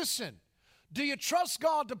 Listen, do you trust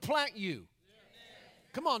God to plant you?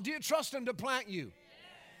 Come on, do you trust Him to plant you?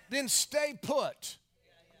 Then stay put.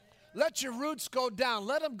 Let your roots go down.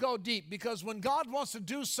 Let them go deep, because when God wants to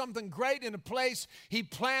do something great in a place, He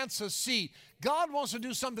plants a seed. God wants to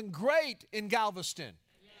do something great in Galveston.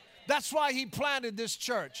 That's why He planted this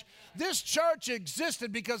church. This church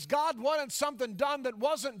existed because God wanted something done that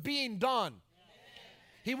wasn't being done.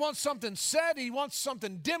 He wants something said. He wants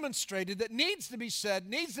something demonstrated that needs to be said,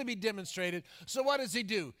 needs to be demonstrated. So what does He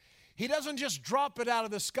do? He doesn't just drop it out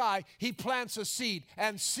of the sky. He plants a seed,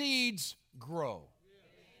 and seeds grow.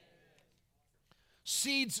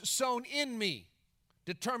 Seeds sown in me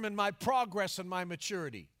determine my progress and my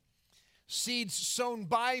maturity. Seeds sown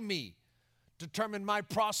by me determine my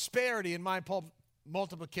prosperity and my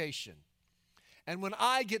multiplication. And when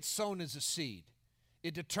I get sown as a seed,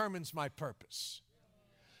 it determines my purpose.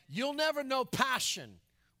 You'll never know passion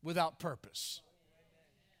without purpose.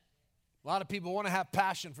 A lot of people want to have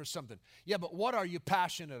passion for something. Yeah, but what are you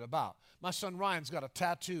passionate about? My son Ryan's got a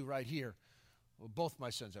tattoo right here. Well, both my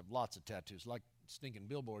sons have lots of tattoos, like stinking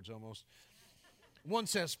billboards almost. One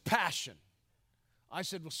says passion. I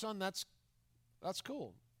said, well, son, that's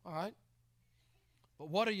cool. All right. But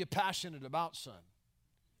what are you passionate about, son?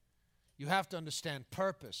 You have to understand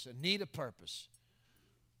purpose and need a purpose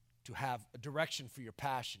to have a direction for your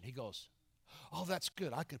passion. He goes, oh, that's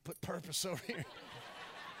good. I could put purpose over here.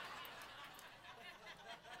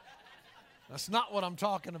 That's not what I'm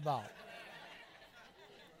talking about.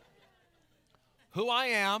 Who I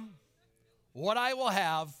am, what I will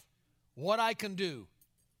have, what I can do,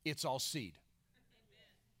 it's all seed.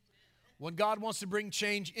 When God wants to bring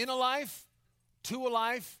change in a life, to a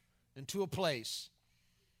life, and to a place,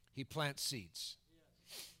 He plants seeds.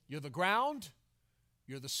 You're the ground,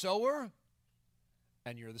 you're the sower,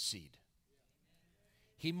 and you're the seed.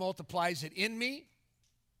 He multiplies it in me,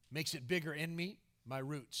 makes it bigger in me, my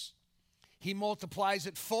roots. He multiplies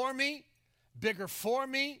it for me, bigger for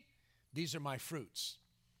me. These are my fruits.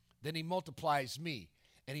 Then He multiplies me,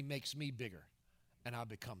 and He makes me bigger, and I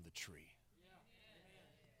become the tree.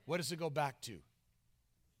 What does it go back to?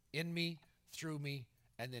 In me, through me,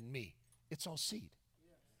 and then me. It's all seed,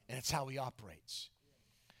 and it's how He operates.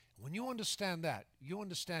 When you understand that, you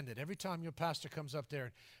understand that every time your pastor comes up there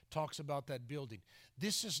and talks about that building,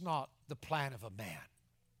 this is not the plan of a man.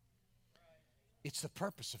 It's the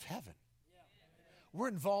purpose of heaven. We're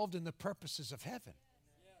involved in the purposes of heaven.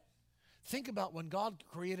 Think about when God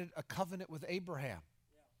created a covenant with Abraham.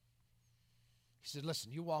 He said,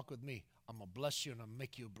 listen, you walk with me. I'm going to bless you, and I'm going to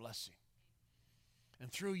make you a blessing.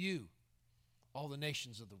 And through you, all the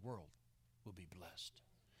nations of the world will be blessed.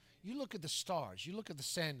 You look at the stars. You look at the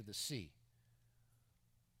sand of the sea.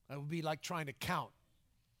 It would be like trying to count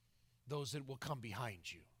those that will come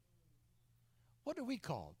behind you. What are we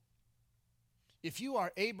called? If you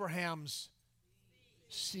are Abraham's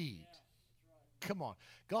seed, come on.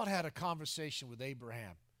 God had a conversation with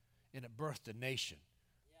Abraham, and it birthed a nation.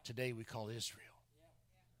 Today we call Israel.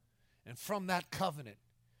 And from that covenant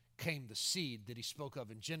came the seed that He spoke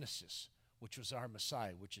of in Genesis, which was our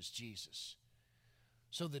Messiah, which is Jesus.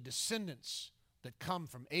 So the descendants that come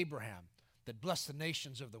from Abraham, that bless the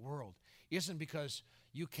nations of the world, isn't because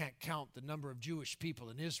you can't count the number of Jewish people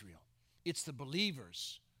in Israel. It's the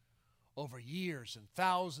believers over years and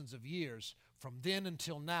thousands of years from then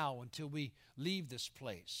until now, until we leave this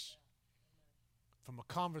place, from a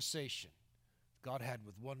conversation God had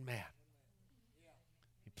with one man.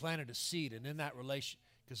 He planted a seed, and in that relation,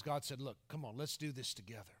 because God said, look, come on, let's do this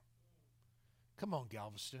together. Come on,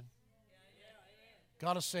 Galveston.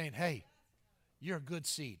 God is saying, hey, you're a good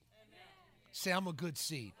seed. Say, I'm a good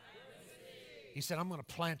seed. He said, I'm going to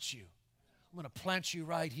plant you. I'm going to plant you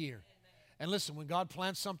right here. And listen, when God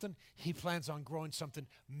plants something, He plans on growing something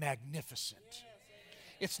magnificent.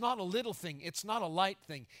 It's not a little thing. It's not a light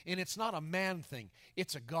thing. And it's not a man thing.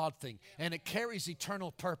 It's a God thing. And it carries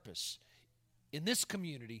eternal purpose in this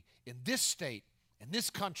community, in this state, in this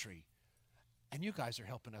country. And you guys are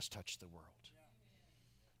helping us touch the world.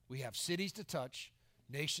 We have cities to touch,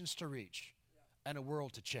 nations to reach, and a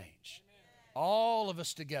world to change. All of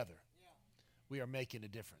us together, we are making a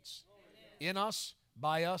difference. In us,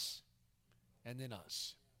 by us, and in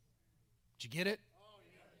us. Did you get it?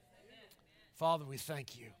 Father, we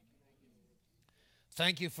thank you.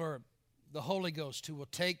 Thank you for the Holy Ghost who will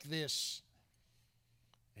take this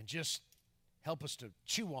and just help us to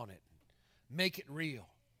chew on it, make it real.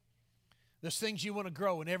 There's things you want to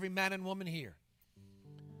grow in every man and woman here,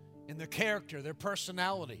 in their character, their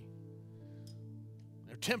personality,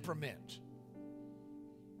 their temperament.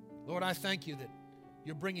 Lord, I thank you that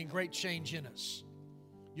you're bringing great change in us.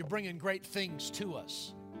 You're bringing great things to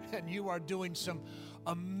us, and you are doing some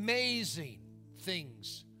amazing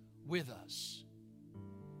things with us.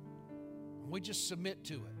 We just submit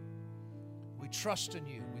to it. We trust in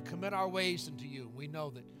you. We commit our ways into you. We know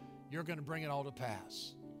that you're going to bring it all to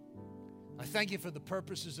pass. I thank you for the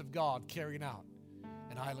purposes of God carrying out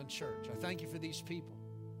in Island Church. I thank you for these people,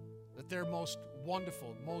 that their most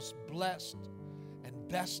wonderful, most blessed, and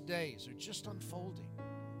best days are just unfolding.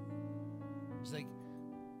 As they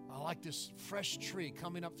are like this fresh tree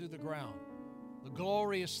coming up through the ground, the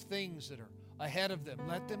glorious things that are ahead of them,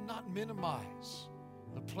 let them not minimize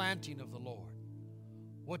the planting of the Lord.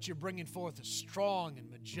 What you're bringing forth is strong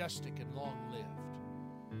and majestic and long-lived.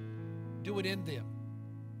 Do it in them.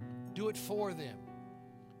 Do it for them.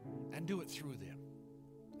 And do it through them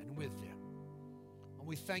and with them. And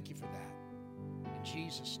we thank you for that. In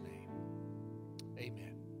Jesus' name,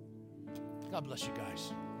 amen. God bless you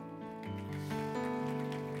guys.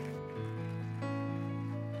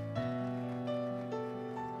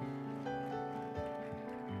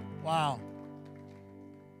 Wow.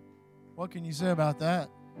 What can you say about that?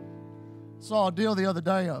 Saw a deal the other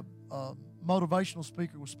day. A motivational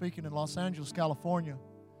speaker was speaking in Los Angeles, California.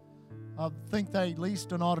 I think they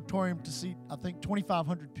leased an auditorium to seat,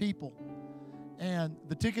 2,500 people. And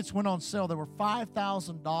the tickets went on sale. They were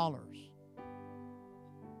 $5,000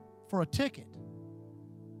 for a ticket.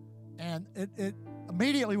 And it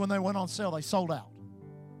immediately when they went on sale, they sold out.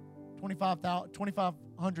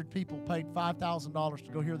 2,500 people paid $5,000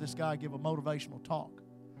 to go hear this guy give a motivational talk.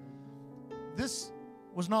 This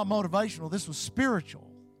was not motivational. This was spiritual.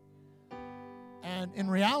 And in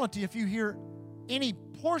reality, if you hear any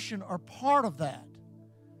portion or part of that,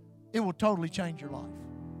 it will totally change your life.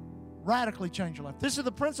 Radically change your life. These are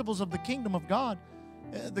the principles of the kingdom of God,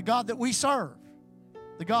 the God that we serve.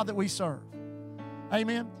 The God that we serve.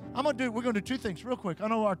 Amen. We're going to do two things real quick. I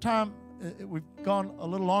know our time, we've gone a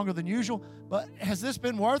little longer than usual, but has this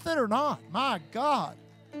been worth it or not? My God.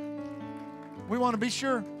 We want to be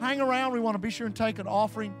sure, hang around. We want to be sure and take an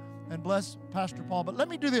offering and bless Pastor Paul. But let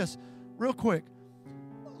me do this real quick.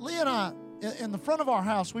 Lee and I, in the front of our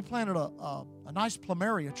house, we planted a nice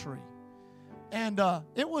plumeria tree. And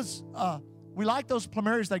we like those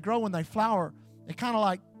plumerias. They grow when they flower. It kind of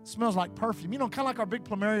like smells like perfume. You know, kind of like our big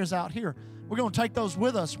plumerias out here. We're going to take those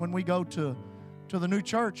with us when we go to the new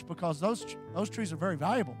church because those trees are very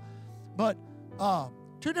valuable. But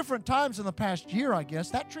 2 different times in the past year, I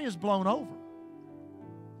guess, that tree has blown over.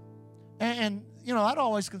 And you know, that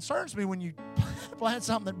always concerns me when you plant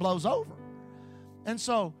something that blows over. And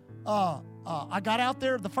so I got out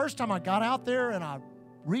there. The first time I got out there and I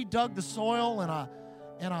redug the soil and I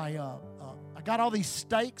got all these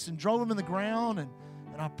stakes and drove them in the ground and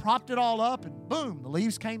I propped it all up and boom, the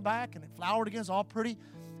leaves came back and it flowered again. It's all pretty.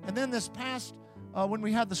 And then this past, when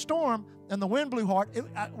we had the storm and the wind blew hard,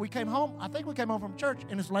 we came home. I think we came home from church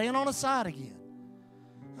and it's laying on its side again.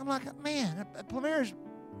 I'm like, man, that plumeria's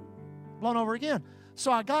blown over again.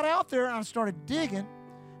 So I got out there and I started digging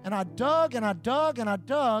and I dug and I dug and I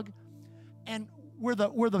dug, and where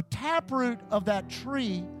the taproot of that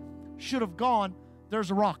tree should have gone,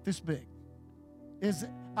 there's a rock this big.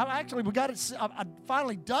 I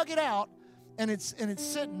finally dug it out, and it's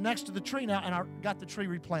sitting next to the tree now, and I got the tree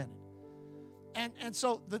replanted. And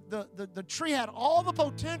so the tree had all the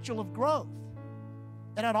potential of growth.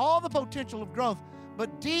 It had all the potential of growth,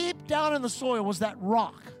 but deep down in the soil was that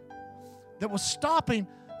rock that was stopping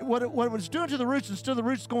what it was doing to the roots. Instead of the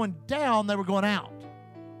roots going down, they were going out.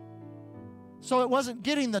 So it wasn't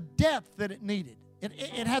getting the depth that it needed.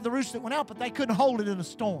 It had the roots that went out, but they couldn't hold it in a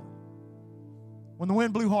storm. When the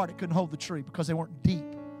wind blew hard, it couldn't hold the tree because they weren't deep.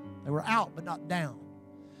 They were out, but not down.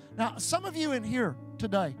 Now, some of you in here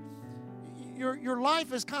today, your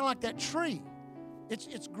life is kind of like that tree.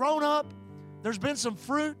 It's grown up. There's been some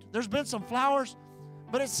fruit. There's been some flowers.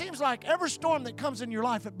 But it seems like every storm that comes in your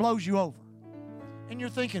life, it blows you over. And you're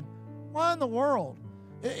thinking, why in the world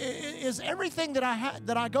is everything that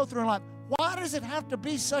I go through in life, why does it have to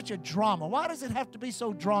be such a drama? Why does it have to be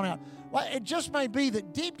so drawn out? Well, it just may be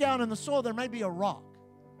that deep down in the soil there may be a rock.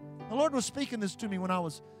 The Lord was speaking this to me when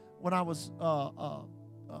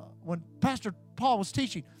Pastor Paul was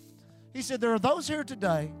teaching. He said there are those here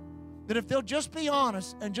today that if they'll just be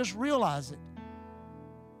honest and just realize it,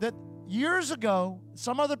 that years ago,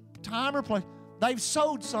 some other time or place, they've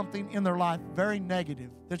sowed something in their life very negative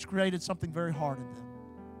that's created something very hard in them.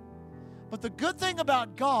 But the good thing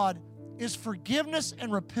about God is forgiveness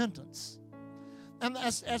and repentance. And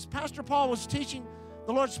as Pastor Paul was teaching,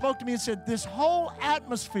 the Lord spoke to me and said, this whole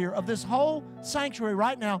atmosphere of this whole sanctuary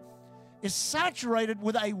right now is saturated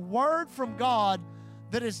with a word from God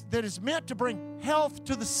that is meant to bring health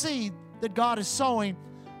to the seed that God is sowing,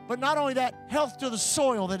 but not only that, health to the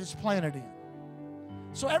soil that it's planted in.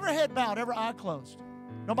 So every head bowed, every eye closed.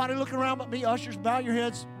 Nobody looking around but me. Ushers, bow your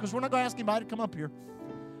heads, because we're not going to ask anybody to come up here.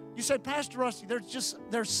 You said, Pastor Rusty,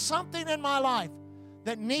 there's something in my life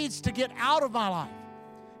that needs to get out of my life.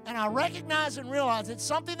 And I recognize and realize it's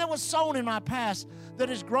something that was sown in my past that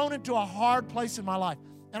has grown into a hard place in my life.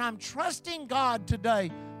 And I'm trusting God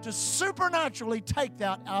today to supernaturally take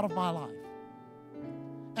that out of my life.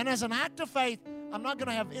 And as an act of faith, I'm not going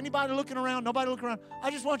to have anybody looking around, nobody looking around.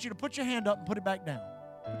 I just want you to put your hand up and put it back down.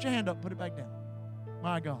 Put your hand up, put it back down.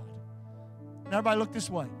 My God. Now everybody look this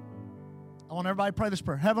way. I want everybody to pray this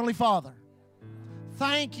prayer. Heavenly Father,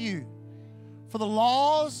 thank you for the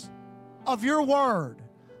laws of your word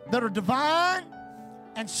that are divine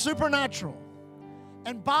and supernatural.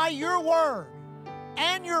 And by your word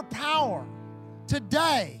and your power,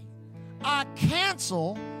 today I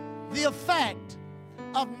cancel the effect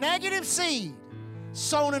of negative seed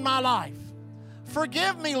sown in my life.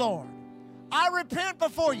 Forgive me, Lord. I repent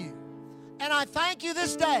before you. And I thank you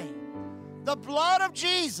this day. The blood of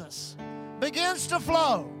Jesus begins to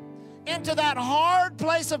flow into that hard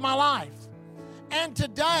place of my life. And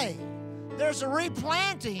today, there's a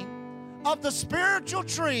replanting of the spiritual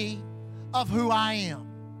tree of who I am.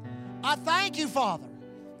 I thank you, Father,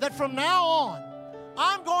 that from now on,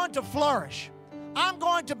 I'm going to flourish. I'm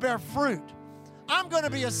going to bear fruit. I'm going to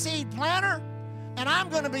be a seed planter, and I'm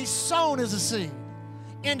going to be sown as a seed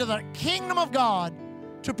into the kingdom of God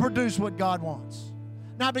to produce what God wants.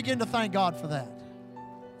 Now I begin to thank God for that.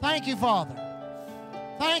 Thank you, Father.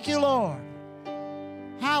 Thank you, Lord.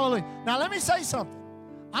 Hallelujah. Now let me say something.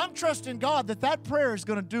 I'm trusting God that prayer is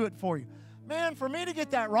going to do it for you. Man, for me to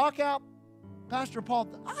get that rock out, Pastor Paul,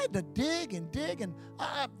 I had to dig, and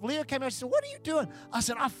Leah came out and said, what are you doing? I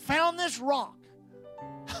said, I found this rock.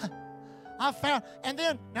 And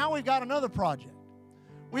then now we've got another project.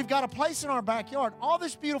 We've got a place in our backyard, all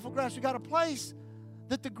this beautiful grass. We've got a place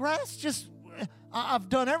that the grass just, I've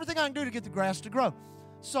done everything I can do to get the grass to grow.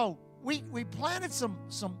 So we planted some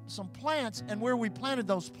plants, and where we planted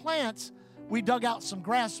those plants, we dug out some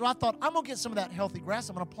grass. So I thought, I'm going to get some of that healthy grass.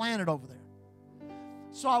 I'm going to plant it over there.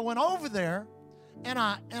 So I went over there, and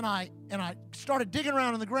I started digging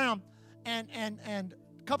around in the ground. And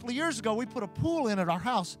a couple of years ago, we put a pool in at our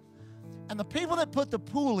house. And the people that put the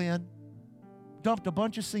pool in dumped a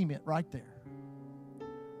bunch of cement right there.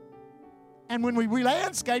 And when we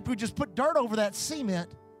landscaped, we just put dirt over that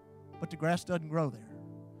cement, but the grass doesn't grow there.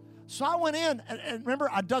 So I went in, and remember,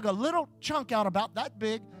 I dug a little chunk out about that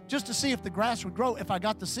big just to see if the grass would grow. If I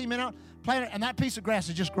got the cement out, plant it, and that piece of grass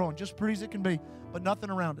is just growing, just pretty as it can be, but nothing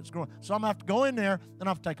around it's growing. So I'm going to have to go in there, and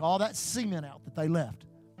I have to take all that cement out that they left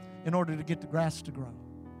in order to get the grass to grow.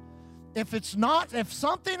 If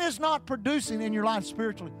something is not producing in your life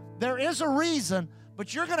spiritually, there is a reason,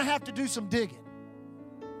 but you're going to have to do some digging.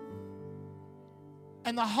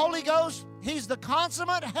 And the Holy Ghost, He's the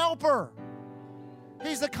consummate helper.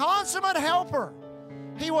 He's the consummate helper.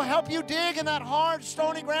 He will help you dig in that hard,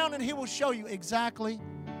 stony ground, and He will show you exactly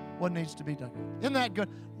what needs to be done. Isn't that good?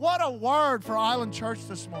 What a word for Island Church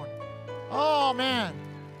this morning. Oh, man.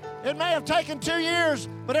 It may have taken 2 years,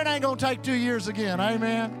 but it ain't going to take 2 years again.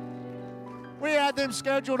 Amen. We had them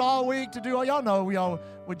scheduled all week to do, y'all know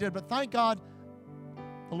we did, but thank God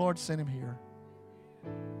the Lord sent him here.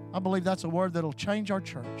 I believe that's a word that'll change our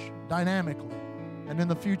church dynamically and in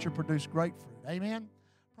the future produce great fruit. Amen?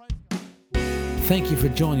 Praise God. Thank you for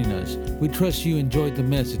joining us. We trust you enjoyed the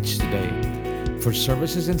message today. For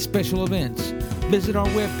services and special events, visit our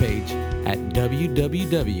webpage at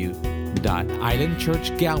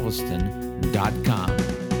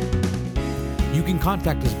www.islandchurchgalveston.com. You can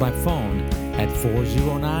contact us by phone at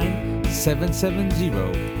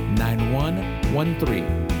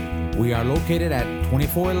 409-770-9113. We are located at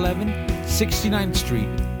 2411 69th Street,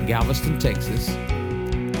 Galveston, Texas.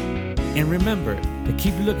 And remember to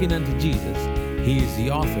keep looking unto Jesus. He is the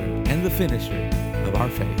author and the finisher of our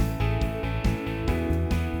faith.